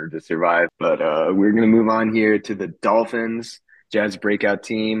points in order to survive. But we're gonna move on here to the Dolphins, Jazz breakout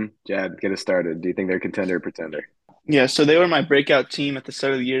team. Jad, get us started. Do you think they're contender or pretender? Yeah, so they were my breakout team at the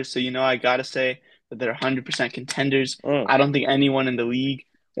start of the year. So, I got to say that they're 100% contenders. Mm. I don't think anyone in the league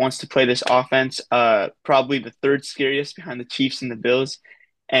wants to play this offense. Probably the third scariest behind the Chiefs and the Bills.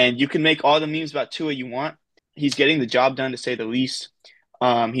 And you can make all the memes about Tua you want. He's getting the job done, to say the least.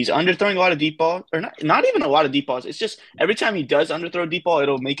 He's underthrowing a lot of deep balls, or not even a lot of deep balls. It's just every time he does underthrow a deep ball,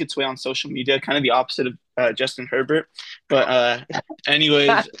 it'll make its way on social media, kind of the opposite of Justin Herbert. But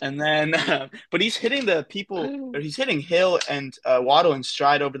anyways, and then but he's hitting the people, or he's hitting Hill and Waddle in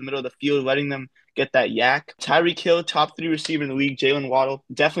stride over the middle of the field, letting them get that yak. Tyreek Hill, top 3 receiver in the league. Jalen Waddle,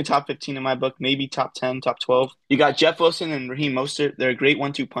 definitely top 15 in my book, maybe top 10, top 12. You got Jeff Wilson and Raheem Mostert. They're a great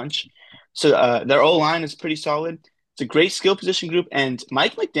 1-2 punch. So their O line is pretty solid. It's a great skill position group, and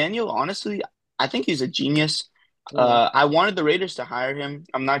Mike McDaniel, honestly, I think he's a genius. Mm. I wanted the Raiders to hire him.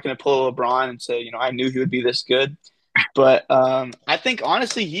 I'm not going to pull LeBron and say, I knew he would be this good. But I think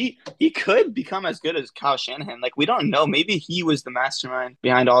honestly, he could become as good as Kyle Shanahan. Like we don't know. Maybe he was the mastermind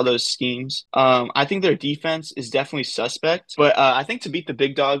behind all those schemes. I think their defense is definitely suspect. But I think to beat the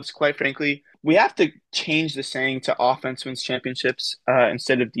big dogs, quite frankly, we have to change the saying to offense wins championships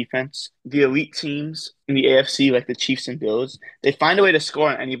instead of defense. The elite teams in the AFC, like the Chiefs and Bills, they find a way to score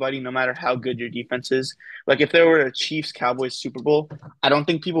on anybody, no matter how good your defense is. Like if there were a Chiefs Cowboys Super Bowl, I don't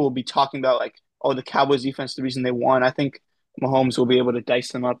think people will be talking about like, oh, the Cowboys defense, the reason they won. I think Mahomes will be able to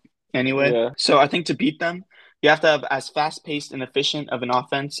dice them up anyway. Yeah. So I think to beat them, you have to have as fast paced and efficient of an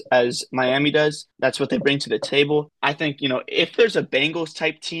offense as Miami does. That's what they bring to the table. I think, if there's a Bengals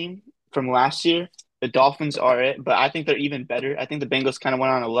type team from last year, the Dolphins are it, but I think they're even better. I think the Bengals kind of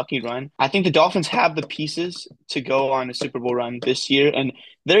went on a lucky run. I think the Dolphins have the pieces to go on a Super Bowl run this year, and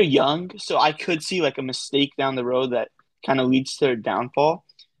they're young, so I could see like a mistake down the road that kind of leads to their downfall.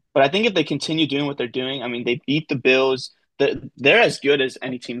 But I think if they continue doing what they're doing, I mean, they beat the Bills. They're as good as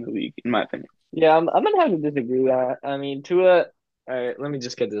any team in the league, in my opinion. Yeah, I'm gonna have to disagree. I mean, Tua. All right, let me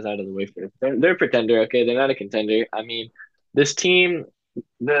just get this out of the way first. They're a pretender, okay? They're not a contender. I mean, this team,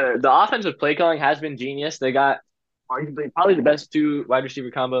 the offensive play calling has been genius. They got arguably probably the best 2 wide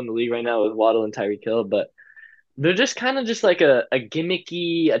receiver combo in the league right now with Waddle and Tyreek Hill, but they're just kind of just like a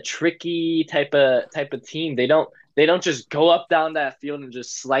gimmicky, a tricky type of team. They don't just go up down that field and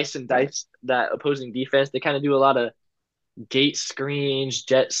just slice and dice that opposing defense. They kind of do a lot of gate screens,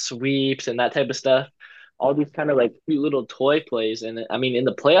 jet sweeps, and that type of stuff. All these kind of like cute little toy plays. And I mean, in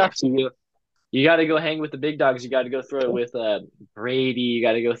the playoffs, You got to go hang with the big dogs. You got to go throw it with Brady. You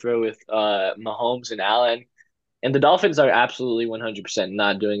got to go throw it with Mahomes and Allen. And the Dolphins are absolutely 100%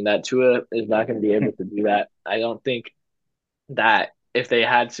 not doing that. Tua is not going to be able to do that. I don't think that if they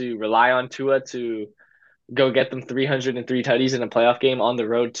had to rely on Tua to go get them 303 tutties in a playoff game on the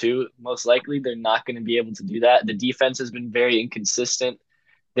road too, most likely they're not going to be able to do that. The defense has been very inconsistent.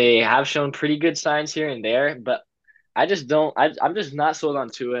 They have shown pretty good signs here and there, but I just don't. I'm just not sold on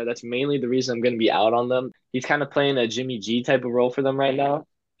Tua. That's mainly the reason I'm going to be out on them. He's kind of playing a Jimmy G type of role for them right now,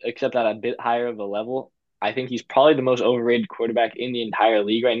 except at a bit higher of a level. I think he's probably the most overrated quarterback in the entire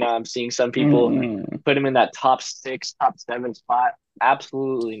league right now. I'm seeing some people Mm. put him in that top 6, top 7 spot.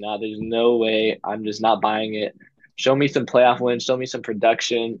 Absolutely not. There's no way. I'm just not buying it. Show me some playoff wins. Show me some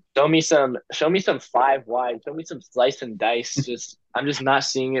production. Show me some 5 wide. Show me some slice and dice. I'm just not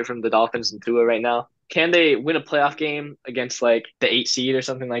seeing it from the Dolphins and Tua right now. Can they win a playoff game against like the 8 seed or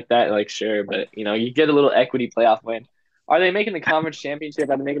something like that? Like sure, but you get a little equity playoff win. Are they making the conference championship?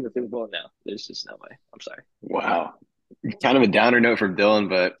 Are they making the Super Bowl? No, there's just no way. I'm sorry. Wow. Kind of a downer note from Dylan,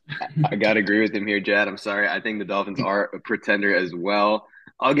 but I gotta agree with him here, Jad. I'm sorry. I think the Dolphins are a pretender as well.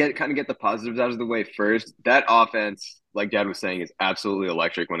 I'll get the positives out of the way first. That offense, like Jad was saying, is absolutely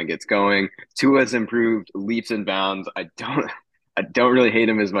electric when it gets going. Tua's improved leaps and bounds. I don't really hate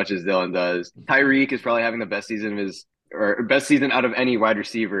him as much as Dylan does. Tyreek is probably having the best season of his or best season out of any wide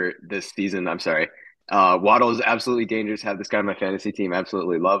receiver this season. I'm sorry. Waddle is absolutely dangerous. Have this guy on my fantasy team.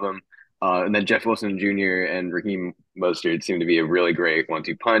 Absolutely love him. And then Jeff Wilson Jr. and Raheem Mostert seem to be a really great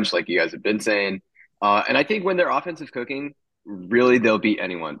 1-2 punch, like you guys have been saying. And I think when they're offensive cooking, really they'll beat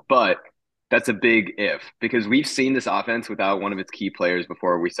anyone. But that's a big if because we've seen this offense without one of its key players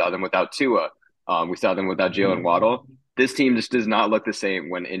before. We saw them without Tua. We saw them without Jalen Waddle. This team just does not look the same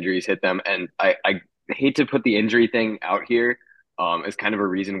when injuries hit them. And I hate to put the injury thing out here as kind of a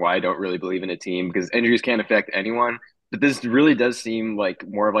reason why I don't really believe in a team because injuries can't affect anyone. But this really does seem like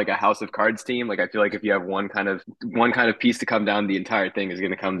more of like a house of cards team. Like I feel like if you have one kind of piece to come down, the entire thing is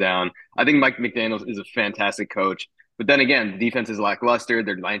going to come down. I think Mike McDaniel is a fantastic coach, but then again, the defense is lackluster.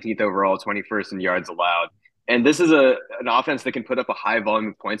 They're 19th overall, 21st in yards allowed, and this is an offense that can put up a high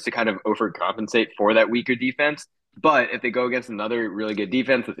volume of points to kind of overcompensate for that weaker defense. But if they go against another really good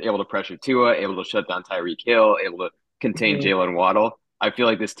defense that's able to pressure Tua, able to shut down Tyreek Hill, able to contain Mhm. Jalen Waddle, I feel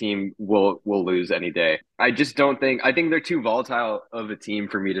like this team will lose any day. I just don't think I think they're too volatile of a team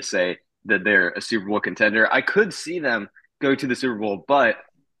for me to say that they're a Super Bowl contender. I could see them go to the Super Bowl, but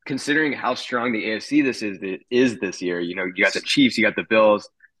considering how strong the AFC this is this year, you got the Chiefs, you got the Bills.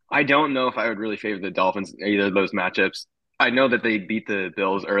 I don't know if I would really favor the Dolphins in either of those matchups. I know that they beat the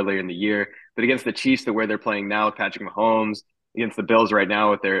Bills earlier in the year, but against the Chiefs, the way they're playing now with Patrick Mahomes, against the Bills right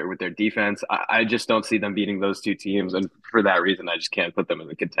now with their defense. I just don't see them beating those two teams, and for that reason, I just can't put them as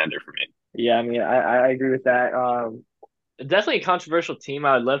a contender for me. Yeah, I mean, I agree with that. Definitely a controversial team.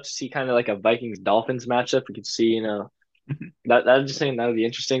 I would love to see kind of like a Vikings Dolphins matchup. We could see, that just saying that would be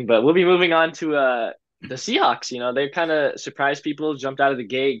interesting. But we'll be moving on to the Seahawks. They kind of surprised people, jumped out of the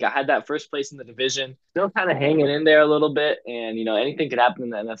gate, had that first place in the division, still kind of hanging in there a little bit. And anything could happen in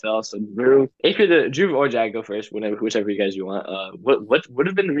the NFL. So Drew or Jag go first, whichever you guys you want. What would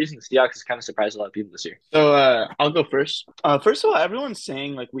have been the reason the Seahawks has kind of surprised a lot of people this year? So I'll go first. First of all, everyone's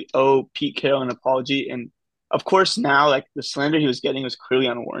saying like we owe Pete Carroll an apology, and of course now like the slander he was getting was clearly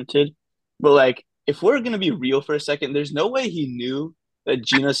unwarranted. But like if we're gonna be real for a second, there's no way he knew that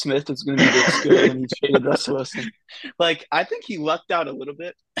Geno Smith was gonna be this good when he traded Russell Wilson. Like I think he lucked out a little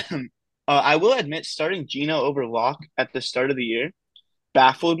bit. I will admit, starting Geno over Locke at the start of the year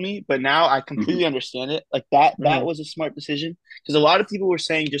baffled me, but now I completely understand it. Like that Mhm. was a smart decision because a lot of people were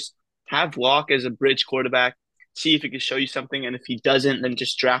saying just have Locke as a bridge quarterback, see if he can show you something, and if he doesn't, then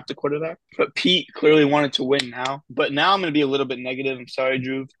just draft a quarterback. But Pete clearly wanted to win now. But now I'm going to be a little bit negative. I'm sorry,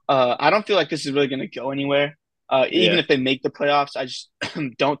 Drew. I don't feel like this is really going to go anywhere. Even Yeah. if they make the playoffs, I just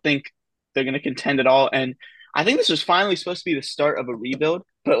don't think they're going to contend at all. And I think this was finally supposed to be the start of a rebuild.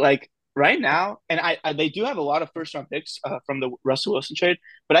 But like right now, and they do have a lot of first round picks from the Russell Wilson trade,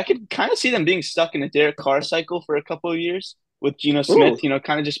 but I could kind of see them being stuck in a Derek Carr cycle for a couple of years with Geno Smith, Ooh.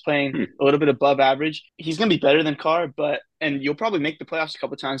 kind of just playing Hmm. a little bit above average. He's going to be better than Carr, and you'll probably make the playoffs a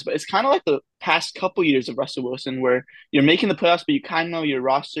couple of times, but it's kind of like the past couple years of Russell Wilson where you're making the playoffs, but you kind of know your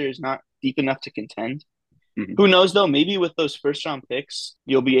roster is not deep enough to contend. Mhm. Who knows though? Maybe with those first round picks,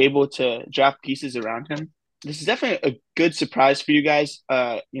 you'll be able to draft pieces around him. This is definitely a good surprise for you guys.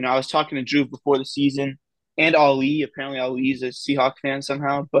 I was talking to Drew before the season and Ali. Apparently, Ali is a Seahawk fan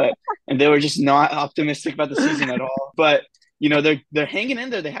somehow, and they were just not optimistic about the season at all. But they're hanging in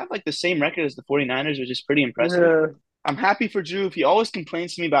there. They have like the same record as the 49ers, which is pretty impressive. Yeah. I'm happy for Drew. He always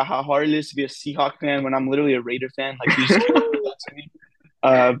complains to me about how hard it is to be a Seahawk fan when I'm literally a Raider fan. Like he just can't admit that to me.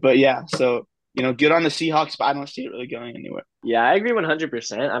 But yeah, so good on the Seahawks, but I don't see it really going anywhere. Yeah, I agree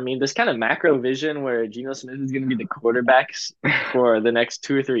 100%. I mean, this kind of macro vision where Geno Smith is going to be the quarterbacks for the next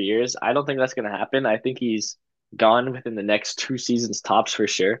 2 or 3 years, I don't think that's going to happen. I think he's gone within the next 2 seasons tops for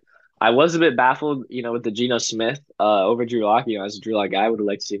sure. I was a bit baffled, with the Geno Smith over Drew Lock. As a Drew Lock guy, I would have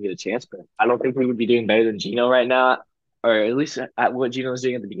liked to see him get a chance, but I don't think we would be doing better than Geno right now, or at least at what Geno was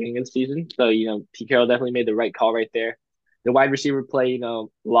doing at the beginning of the season. So, Pete Carroll definitely made the right call right there. The wide receiver play,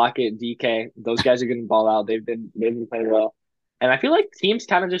 Lockett, DK, those guys are going to ball out. They've been playing well. And I feel like teams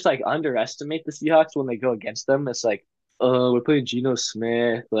kind of just like underestimate the Seahawks when they go against them. It's like, oh, we're playing Geno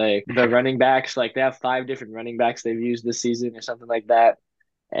Smith, like the running backs, like they have 5 different running backs they've used this season or something like that.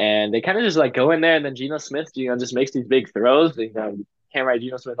 And they kind of just like go in there and then Geno Smith, just makes these big throws. Can't write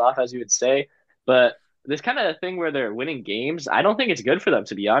Geno Smith off, as you would say. But this kind of thing where they're winning games, I don't think it's good for them,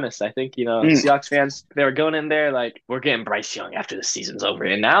 to be honest. I think, Mm. Seahawks fans, they were going in there like, we're getting Bryce Young after the season's over.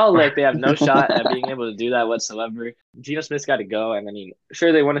 And now, like, they have no shot at being able to do that whatsoever. Geno Smith's got to go. And I mean,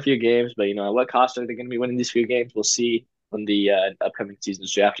 sure, they won a few games, but, at what cost are they going to be winning these few games? We'll see when the upcoming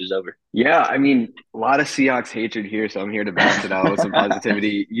season's draft is over. Yeah, I mean, a lot of Seahawks hatred here, so I'm here to balance it out with some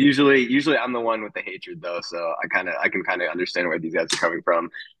positivity. Usually I'm the one with the hatred though, so I can kind of understand where these guys are coming from.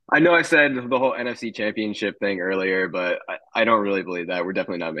 I know I said the whole NFC Championship thing earlier, but I don't really believe that. We're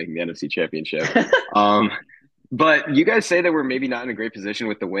definitely not making the NFC Championship. Um, but you guys say that we're maybe not in a great position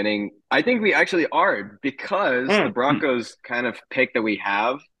with the winning. I think we actually are because the Mm. Broncos kind of pick that we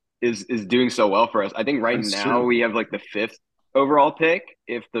have is doing so well for us. I think right That's now true. we have like the fifth overall pick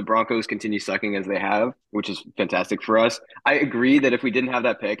if the Broncos continue sucking as they have, which is fantastic for us. I agree that if we didn't have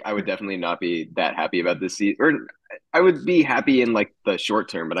that pick, I would definitely not be that happy about this season. Or I would be happy in like the short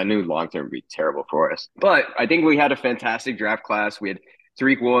term, but I knew long term would be terrible for us. But I think we had a fantastic draft class. We had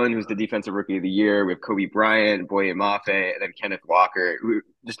Tariq Woolen, who's the defensive rookie of the year. We have Kobe Bryant, Boye Mafe, and then Kenneth Walker, who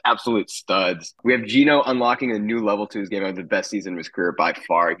just absolute studs. We have Geno unlocking a new level to his game. Having the best season of his career by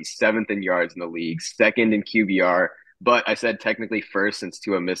far. He's seventh in yards in the league, second in QBR, but I said technically first since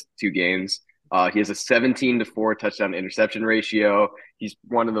Tua missed 2 games. He has a 17-4 touchdown interception ratio. He's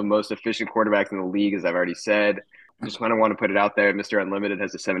one of the most efficient quarterbacks in the league, as I've already said. Just kind of want to put it out there. Mr. Unlimited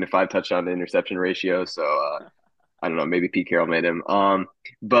has a 7-5 touchdown to interception ratio. So I don't know, maybe Pete Carroll made him.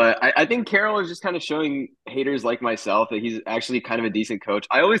 But I think Carroll is just kind of showing haters like myself that he's actually kind of a decent coach.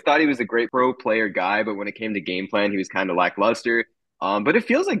 I always thought he was a great pro player guy, but when it came to game plan, he was kind of lackluster. But it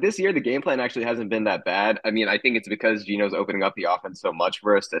feels like this year the game plan actually hasn't been that bad. I mean, I think it's because Geno's opening up the offense so much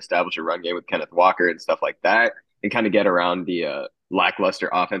for us to establish a run game with Kenneth Walker and stuff like that, and kind of get around the lackluster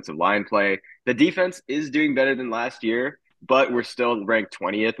offensive line play. The defense is doing better than last year, but we're still ranked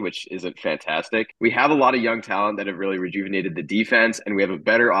 20th, which isn't fantastic. We have a lot of young talent that have really rejuvenated the defense, and we have a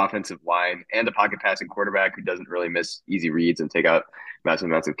better offensive line and a pocket passing quarterback who doesn't really miss easy reads and take out massive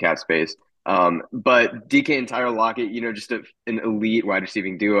amounts of cap space. But DK and Tyler Lockett, just an elite wide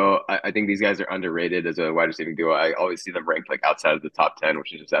receiving duo. I think these guys are underrated as a wide receiving duo. I always see them ranked like outside of the top 10,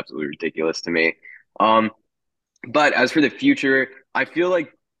 which is just absolutely ridiculous to me. Um, but as for the future, I feel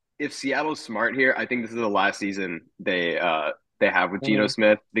like if Seattle's smart here, I think this is the last season they have with Geno Mm-hmm.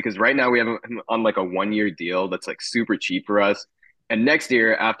 Smith because right now we have him on like a 1 year deal that's like super cheap for us. And next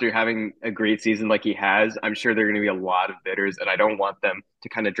year, after having a great season like he has, I'm sure there are going to be a lot of bidders, and I don't want them to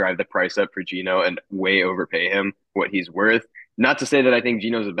kind of drive the price up for Geno and way overpay him what he's worth. Not to say that I think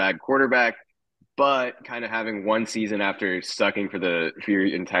Geno's a bad quarterback, but kind of having one season after sucking for your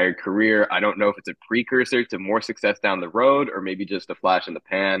entire career, I don't know if it's a precursor to more success down the road or maybe just a flash in the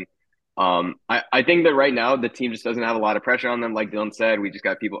pan. I think that right now the team just doesn't have a lot of pressure on them. Like Dylan said, we just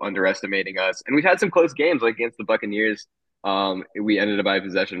got people underestimating us, and we've had some close games like against the Buccaneers. We ended up by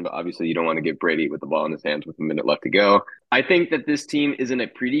possession, but obviously you don't want to get Brady with the ball in his hands with a minute left to go. I think that this team is in a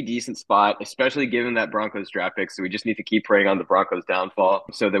pretty decent spot, especially given that Broncos draft pick. So we just need to keep preying on the Broncos downfall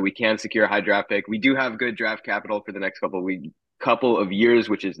so that we can secure a high draft pick. We do have good draft capital for the next couple of years,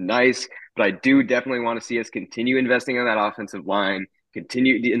 which is nice. But I do definitely want to see us continue investing in that offensive line,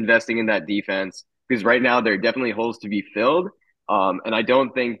 continue investing in that defense, because right now there are definitely holes to be filled. And I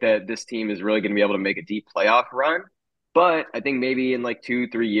don't think that this team is really going to be able to make a deep playoff run. But I think maybe in like 2,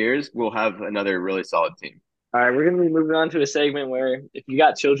 3 years, we'll have another really solid team. All right, we're going to be moving on to a segment where if you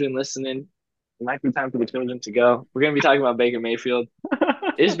got children listening, it might be time for the children to go. We're going to be talking about Baker Mayfield.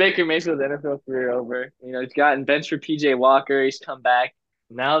 Is Baker Mayfield's NFL career over? He's gotten benched for PJ Walker. He's come back.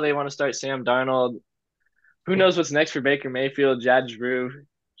 Now they want to start Sam Darnold. Who knows what's next for Baker Mayfield, Judge Drew?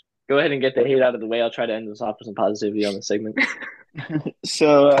 Go ahead and get the hate out of the way. I'll try to end this off with some positivity on the segment.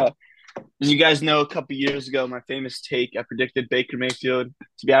 So As you guys know, a couple years ago, my famous take, I predicted Baker Mayfield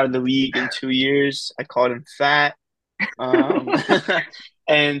to be out of the league in 2 years. I called him fat. Um,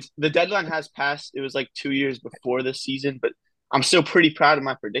 and the deadline has passed. It was like 2 years before the season, but I'm still pretty proud of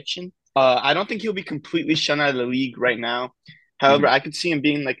my prediction. I don't think he'll be completely shut out of the league right now. However, Mhm. I could see him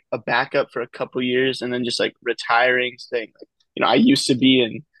being like a backup for a couple years and then just like retiring, saying like, I used to be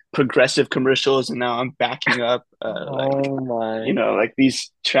in progressive commercials and now I'm backing up Oh my. like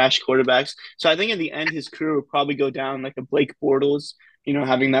these trash quarterbacks. So I think in the end his career will probably go down like a Blake Bortles,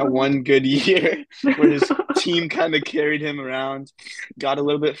 having that one good year where his team kind of carried him around, got a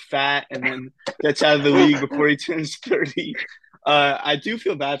little bit fat, and then gets out of the league before he turns 30. I do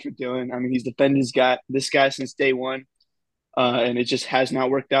feel bad for Dylan. I mean, he's defended this guy since day one, and it just has not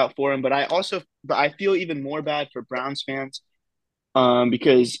worked out for him. But I feel even more bad for Browns fans,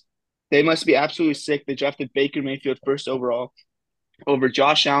 because they must be absolutely sick. They drafted Baker Mayfield first overall over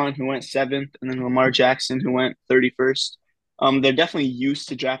Josh Allen, who went seventh, and then Lamar Jackson, who went 31st. They're definitely used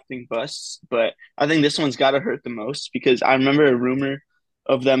to drafting busts, but I think this one's got to hurt the most because I remember a rumor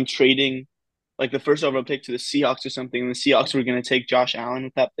of them trading like the first overall pick to the Seahawks or something, and the Seahawks were going to take Josh Allen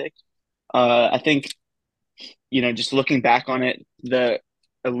with that pick. I think, just looking back on it, the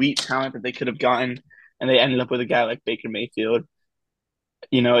elite talent that they could have gotten, and they ended up with a guy like Baker Mayfield.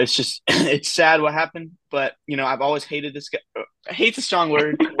 It's just it's sad what happened, but I've always hated this guy. Hate's a strong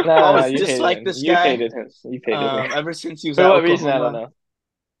word. I've No, always you hated disliked him. this You guy. hated him. You hated him. Ever since he was For at what reason? I don't Oklahoma, know.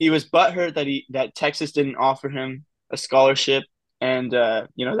 he was butthurt that Texas didn't offer him a scholarship, and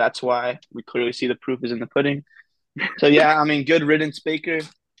that's why we clearly see the proof is in the pudding. So yeah, I mean, good riddance, Baker.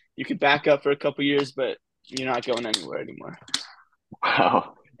 You could back up for a couple years, but you're not going anywhere anymore.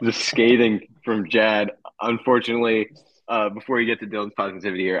 Wow, the scathing from Jad. Unfortunately, before you get to Dylan's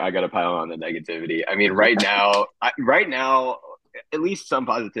positivity here, I got to pile on the negativity. I mean, right now, at least some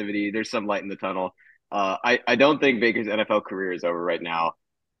positivity. There's some light in the tunnel. I don't think Baker's NFL career is over right now,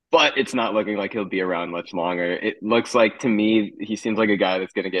 but it's not looking like he'll be around much longer. It looks like to me he seems like a guy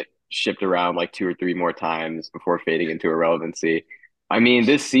that's going to get shipped around like two or three more times before fading into irrelevancy. I mean,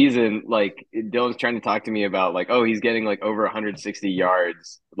 this season, like Dylan's trying to talk to me about like, oh, he's getting like over 160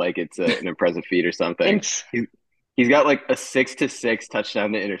 yards, like it's an impressive feat or something. It's He's got like a 6-to-6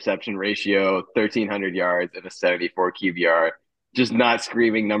 touchdown to interception ratio, 1,300 yards, and a 74 QBR. Just not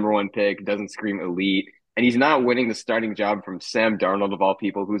screaming number one pick, doesn't scream elite. And he's not winning the starting job from Sam Darnold, of all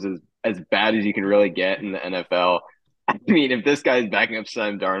people, who's as bad as you can really get in the NFL. I mean, if this guy's backing up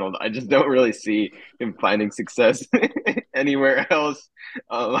Sam Darnold, I just don't really see him finding success anywhere else.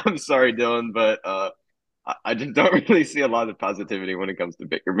 I'm sorry, Dylan, but I just don't really see a lot of positivity when it comes to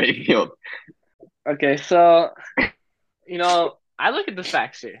Baker Mayfield. okay. So, I look at the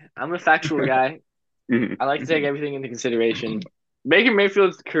facts here. I'm a factual guy. I like to take everything into consideration. Baker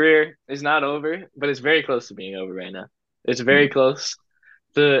Mayfield's career is not over, but it's very close to being over right now. It's very close.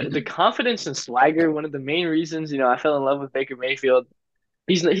 The confidence and swagger, one of the main reasons, I fell in love with Baker Mayfield.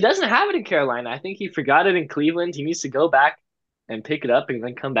 He doesn't have it in Carolina. I think he forgot it in Cleveland. He needs to go back and pick it up and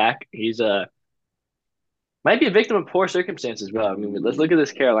then come back. He's might be a victim of poor circumstances, bro. I mean, let's look at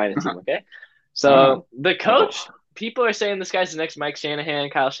this Carolina team, okay? Wow. So the coach, people are saying this guy's the next Mike Shanahan,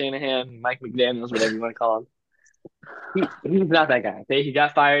 Kyle Shanahan, Mike McDaniels, whatever you want to call him. He's not that guy. Okay, he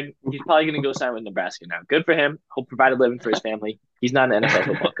got fired. He's probably going to go sign with Nebraska now. Good for him. He'll provide a living for his family. He's not an NFL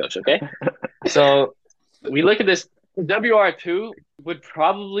football coach. Okay, so we look at this. WR2 would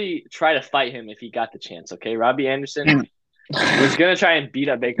probably try to fight him if he got the chance. Okay, Robbie Anderson was going to try and beat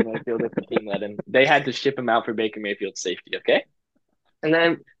up Baker Mayfield if the team let him. They had to ship him out for Baker Mayfield's safety. Okay, and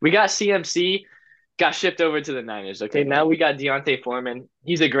then we got CMC. Got shipped over to the Niners. Okay, now we got Deontay Foreman.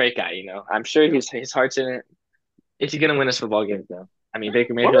 He's a great guy. I'm sure his heart's in it. Is he going to win us football games now? I mean,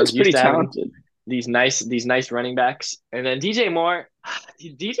 Baker Foreman's Mayfield's used pretty to having talented. these nice running backs, and then DJ Moore.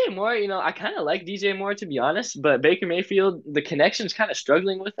 DJ Moore, I kind of like DJ Moore to be honest, but Baker Mayfield, the connection's kind of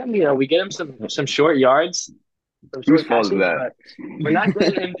struggling with him. We get him some short yards, some Whose short fault is catches, that? but we're not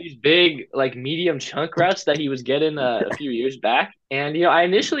getting him these big like medium chunk routes that he was getting a few years back. And I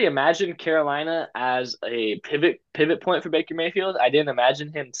initially imagined Carolina as a pivot point for Baker Mayfield. I didn't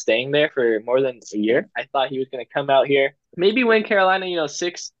imagine him staying there for more than a year. I thought he was going to come out here, maybe win Carolina,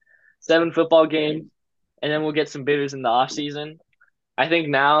 6, 7 football games, and then we'll get some bidders in the offseason. I think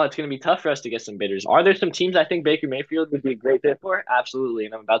now it's going to be tough for us to get some bidders. Are there some teams I think Baker Mayfield would be a great fit for? Absolutely,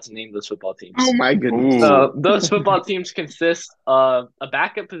 and I'm about to name those football Oh teams. my goodness. Ooh. So those football teams consist of a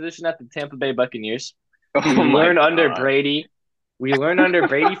backup position at the Tampa Bay Buccaneers. We Oh my learn under God. Brady. We learn under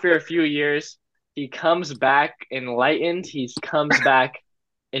Brady for a few years. He comes back enlightened. He comes back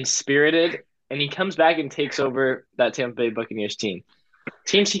inspirited, and he comes back and takes over that Tampa Bay Buccaneers team.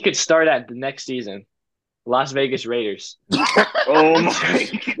 Teams he could start at the next season. Las Vegas Raiders. Oh my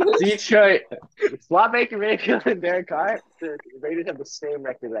Detroit. God. Detroit. Slot Baker Mayfield and Derek Carr. The Raiders have the same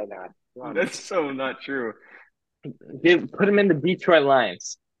record right now. Come on, That's so not true. put him in the Detroit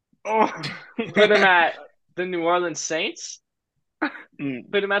Lions. Oh Put him my at the New Orleans Saints.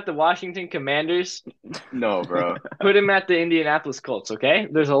 Mm. Put him at the Washington Commanders. no, bro. Put him at the Indianapolis Colts. Okay,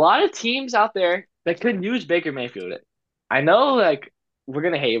 there's a lot of teams out there that could use Baker Mayfield. I know, like we're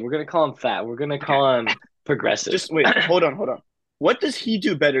gonna hate. We're gonna call him fat. We're gonna call him progressive. Just wait, hold on. What does he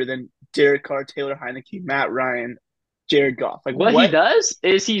do better than Derek Carr, Taylor Heineke, Matt Ryan, Jared Goff? Like What he what? does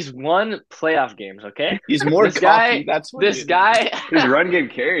is he's won playoff games. Okay, He's more this cocky. guy, That's what it this is. guy, His run game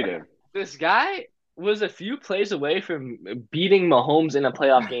carried him. this guy was a few plays away from beating Mahomes in a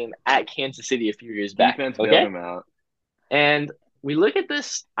playoff game at Kansas City a few years back. Defense bailed Okay, him out. and we look at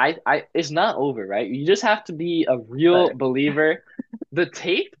this. It's not over, right? You just have to be a real Right. believer. The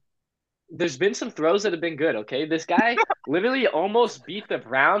tape. There's been some throws that have been good. Okay, this guy literally almost beat the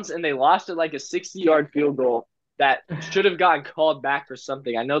Browns, and they lost at like a 60-yard field goal that should have gotten called back for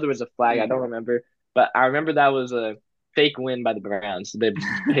something. I know there was a flag. I don't remember, but I remember that was a fake win by the Browns.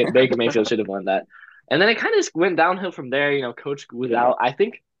 Baker Mayfield should have won that. And then it kind of just went downhill from there. You know, coach was out. I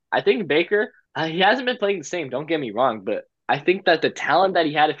think Baker, he hasn't been playing the same. Don't get me wrong, but I think that the talent that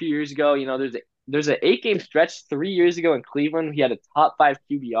he had a few years ago, you know, there's an 8-game stretch 3 years ago in Cleveland. He had a top 5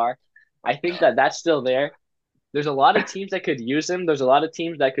 QBR. I think that that's still there. There's a lot of teams that could use him. There's a lot of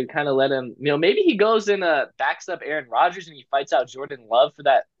teams that could kind of let him, you know, maybe he goes in backs up Aaron Rodgers and he fights out Jordan Love for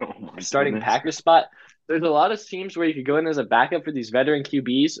that Oh my starting goodness. Packers spot. There's a lot of teams where you could go in as a backup for these veteran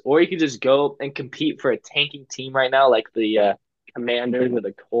QBs, or you could just go and compete for a tanking team right now, like the Commanders or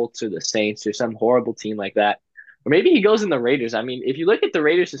the Colts or the Saints or some horrible team like that. Or maybe he goes in the Raiders. I mean, if you look at the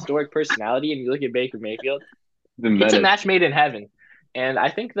Raiders' historic personality and you look at Baker Mayfield, The it's a menace. match made in heaven. And I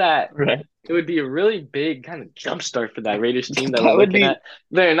think that Right. it would be a really big kind of jump start for that Raiders team that we're That would looking be at.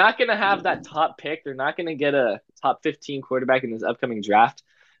 They're not going to have that top pick. They're not going to get a top 15 quarterback in this upcoming draft.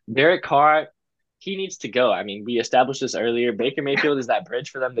 Derek Carr, he needs to go. I mean, we established this earlier. Baker Mayfield is that bridge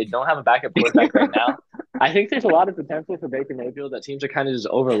for them. They don't have a backup quarterback right now. I think there's a lot of potential for Baker Mayfield that teams are kind of just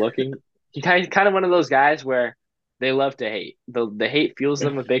overlooking. He kind of one of those guys where they love to hate. The hate fuels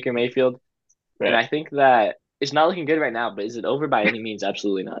them with Baker Mayfield. And right. I think that it's not looking good right now, but is it over by any means?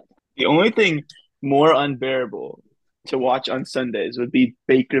 Absolutely not. The only thing more unbearable to watch on Sundays would be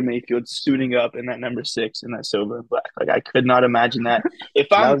Baker Mayfield suiting up in that number 6 in that silver and black. Like I could not imagine that. If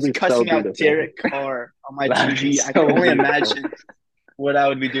That I'm would be so cussing out beautiful. Derek Carr on my That would be TV, I can so only beautiful. imagine what I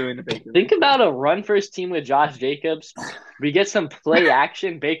would be doing to Baker Think Mayfield. about a run first team with Josh Jacobs. We get some play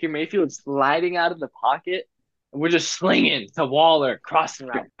action. Baker Mayfield sliding out of the pocket. And we're just slinging to Waller, crossing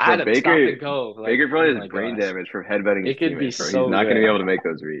route, Bro, Adam, stop and go. Like, Baker probably oh has my brain gosh. damage from headbutting his It could be teammates, bro. He's so not going to good. be able to make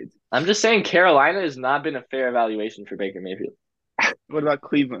those reads. I'm just saying Carolina has not been a fair evaluation for Baker Mayfield. What about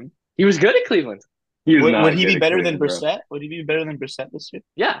Cleveland? He was good at Cleveland. He was Would, not would he good be at better than Cleveland, bro. Brissett? Would he be better than Brissett this year?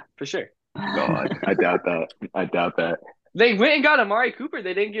 Yeah, for sure. God, I doubt that. I doubt that. They went and got Amari Cooper.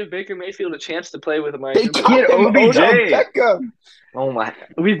 They didn't give Baker Mayfield a chance to play with Amari They Cooper. got him OBJ. Odell Beckham. Oh my.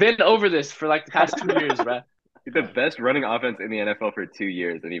 We've been over this for like the past 2 years, bro. He's the best running offense in the NFL for 2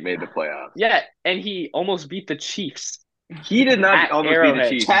 years, and he made the playoffs. Yeah, and he almost beat the Chiefs. He did not At almost beat the Arrowhead.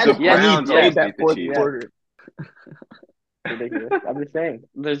 Chiefs. Chad The Yeah, Henne Browns yeah, played almost that beat the fourth Chiefs. quarter. Ridiculous. I'm just saying.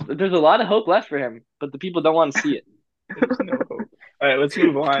 There's a lot of hope left for him, but the people don't want to see it. There's no hope. All right, let's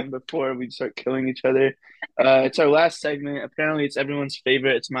move on before we start killing each other. It's our last segment. Apparently, it's everyone's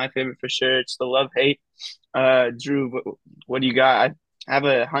favorite. It's my favorite for sure. It's the love hate. Drew, what do you got? I have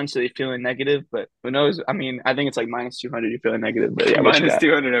a hunch that you're feeling negative, but who knows? I mean, I think it's like minus 200. You're feeling negative, but yeah, what you Minus got?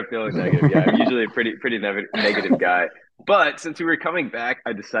 200, I'm feeling negative. Yeah, I'm usually a pretty negative guy. But since we were coming back,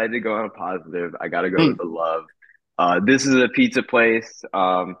 I decided to go on a positive. I got to go with the love. This is a pizza place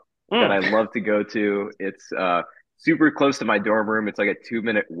that I love to go to. It's super close to my dorm room. It's like a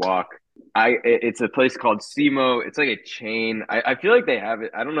 2-minute walk. It's a place called Simo. It's like a chain. I feel like they have it.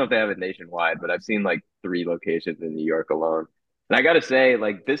 I don't know if they have it nationwide, but I've seen like 3 locations in New York alone. And I gotta say,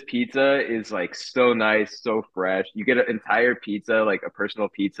 like this pizza is like so nice, so fresh. You get an entire pizza, like a personal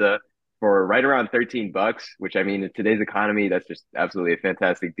pizza, for right around $13, which I mean, in today's economy, that's just absolutely a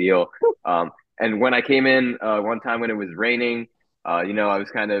fantastic deal. And when I came in one time when it was raining, I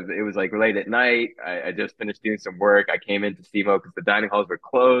was it was like late at night. I just finished doing some work. I came into Stemo because the dining halls were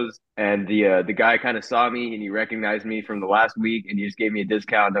closed, and the guy kind of saw me and he recognized me from the last week, and he just gave me a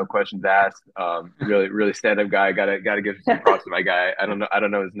discount, no questions asked. Really stand up guy. Gotta give some props to my guy. I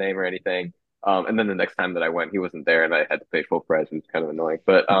don't know his name or anything. And then the next time that I went, he wasn't there, and I had to pay full price. It was kind of annoying,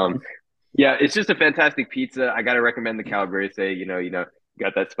 but Yeah, it's just a fantastic pizza. I gotta recommend the Calabrese. You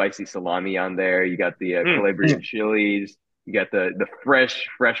got that spicy salami on there. You got the Mm. Calabrian chilies. You got the fresh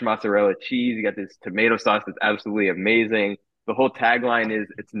mozzarella cheese. You got this tomato sauce that's absolutely amazing. The whole tagline is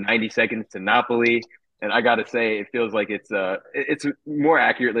 "It's 90 seconds to Napoli," and I gotta say, it feels like it's more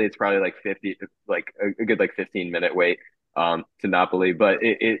accurately, it's probably like 50, like a good like 15-minute wait to Napoli. But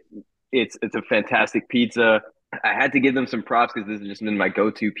it's a fantastic pizza. I had to give them some props because this has just been my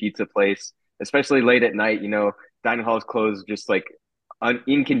go-to pizza place, especially late at night. Dining halls close just like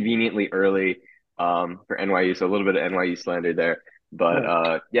inconveniently early for NYU, so a little bit of NYU slander there. But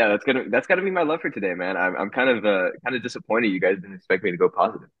Uh, yeah, that's gotta be my love for today, man. I'm kind of disappointed you guys didn't expect me to go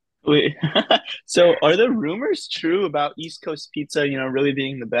positive. wait. So are the rumors true about East Coast pizza, really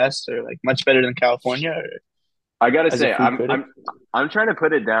being the best or like much better than California or I gotta as a say, food I'm critic? I'm I'm trying to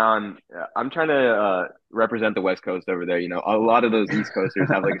put it down. I'm trying to represent the West Coast over there. A lot of those East Coasters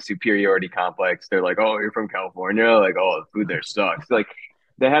have like a superiority complex. They're like, "Oh, you're from California, like, oh, the food there sucks." Like,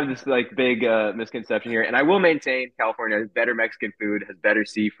 they have this like big misconception here, and I will maintain California has better Mexican food, has better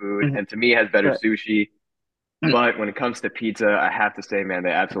seafood, Mhm. and to me has better Right. sushi. But when it comes to pizza, I have to say, man,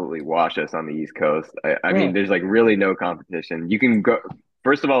 they absolutely wash us on the East Coast. I mean, Mm. there's like really no competition. You can go,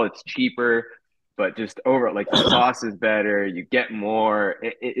 first of all, it's cheaper, but just over like the sauce is better. You get more.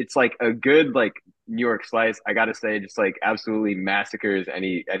 It's like a good like New York slice. I gotta say, just like absolutely massacres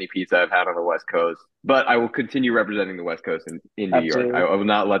any pizza I've had on the West Coast. But I will continue representing the West Coast in New York. I Absolutely. will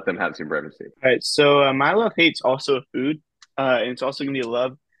not let them have supremacy. All right. So my love hate's also a food, and it's also gonna be a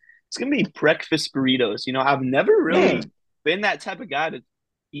love. It's gonna be breakfast burritos. I've never really Mm. been that type of guy to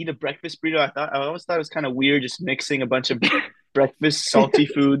eat a breakfast burrito. I always thought it was kind of weird just mixing a bunch of breakfast salty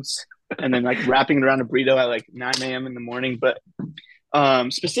foods and then like wrapping it around a burrito at like 9 a.m. in the morning. But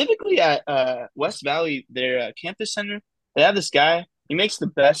specifically at West Valley, their campus center, they have this guy. He makes the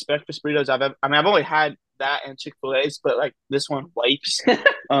best breakfast burritos I've ever. I mean, I've only had that and Chick-fil-A's, but like this one wipes.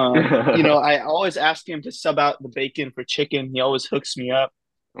 I always ask him to sub out the bacon for chicken. He always hooks me up.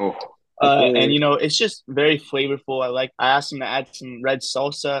 Oh, And Absolutely. it's just very flavorful. I asked him to add some red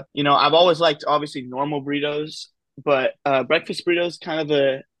salsa. I've always liked obviously normal burritos, but breakfast burritos kind of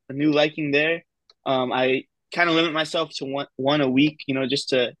a new liking there. I kind of limit myself to one a week, just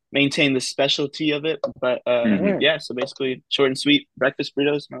to maintain the specialty of it. But hmm. yeah, so basically short and sweet breakfast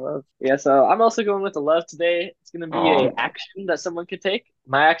burritos, my love. Yeah, so I'm also going with the love today. It's going to be a Oh, action that someone could take.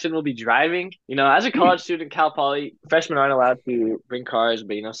 My action will be driving. As a college student, Cal Poly, freshmen aren't allowed to bring cars,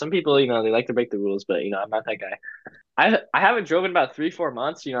 but some people, they like to break the rules, but I'm not that guy. I haven't driven in about 3 4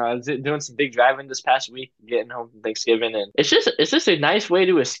 months. I was doing some big driving this past week, getting home from Thanksgiving, and it's just a nice way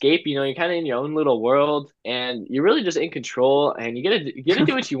to escape. You're kind of in your own little world, and you're really just in control, and you get to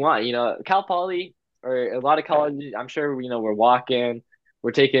do what you want. Cal Poly or a lot of colleges, I'm sure we're walking,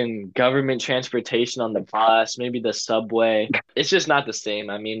 we're taking government transportation on the bus, maybe the subway. It's just not the same.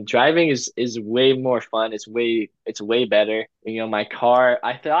 I mean, driving is way more fun. It's way better. My car.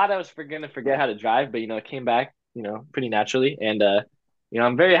 I thought I was gonna forget how to drive, but it came back pretty naturally. And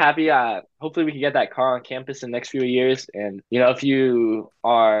I'm very happy. Hopefully we can get that car on campus in the next few years. And if you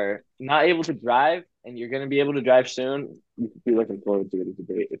are not able to drive and you're going to be able to drive soon, you should be looking forward to it. It's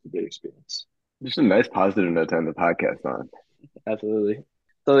a great experience. just a nice positive note to end the podcast on. Absolutely.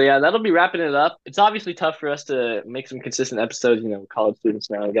 So yeah, that'll be wrapping it up. It's obviously tough for us to make some consistent episodes. College students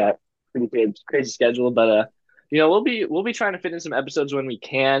now got pretty crazy schedule, but we'll be trying to fit in some episodes when we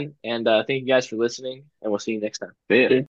can. And thank you guys for listening, and we'll see you next time. See ya.